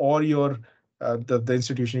institution, or your the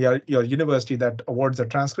institution, your university that awards the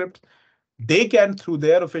transcript, they can, through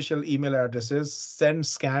their official email addresses, send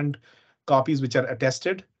scanned copies which are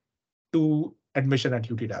attested to admission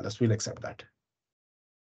at UT Dallas. We'll accept that.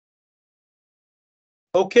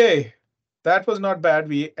 Okay, that was not bad.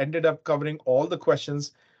 We ended up covering all the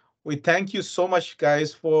questions. We thank you so much,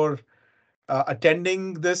 guys, for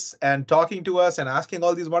attending this and talking to us and asking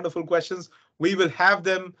all these wonderful questions. We will have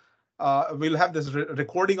them. We'll have this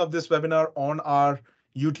recording of this webinar on our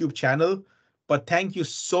YouTube channel. But thank you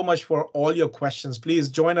so much for all your questions. Please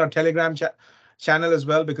join our Telegram channel as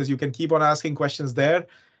well, because you can keep on asking questions there.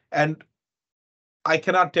 And I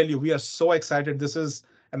cannot tell you, we are so excited. This is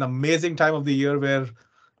an amazing time of the year where,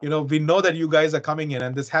 we know that you guys are coming in,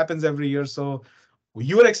 and this happens every year. So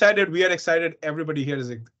you are excited, we are excited, everybody here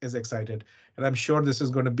is excited. And I'm sure this is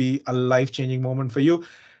going to be a life-changing moment for you.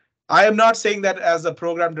 I am not saying that as a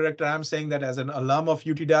program director, I'm saying that as an alum of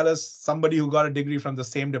UT Dallas, somebody who got a degree from the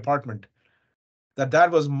same department,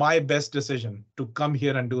 that was my best decision to come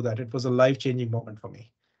here and do that. It was a life-changing moment for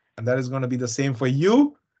me. And that is going to be the same for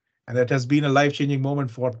you. And it has been a life-changing moment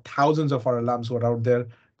for thousands of our alums who are out there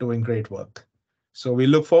doing great work. So we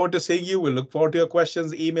look forward to seeing you. We look forward to your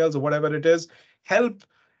questions, emails, or whatever it is.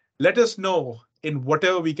 Let us know in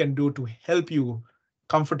whatever we can do to help you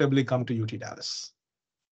comfortably come to UT Dallas.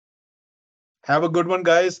 Have a good one,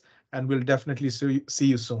 guys, and we'll definitely see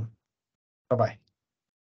you soon. Bye-bye.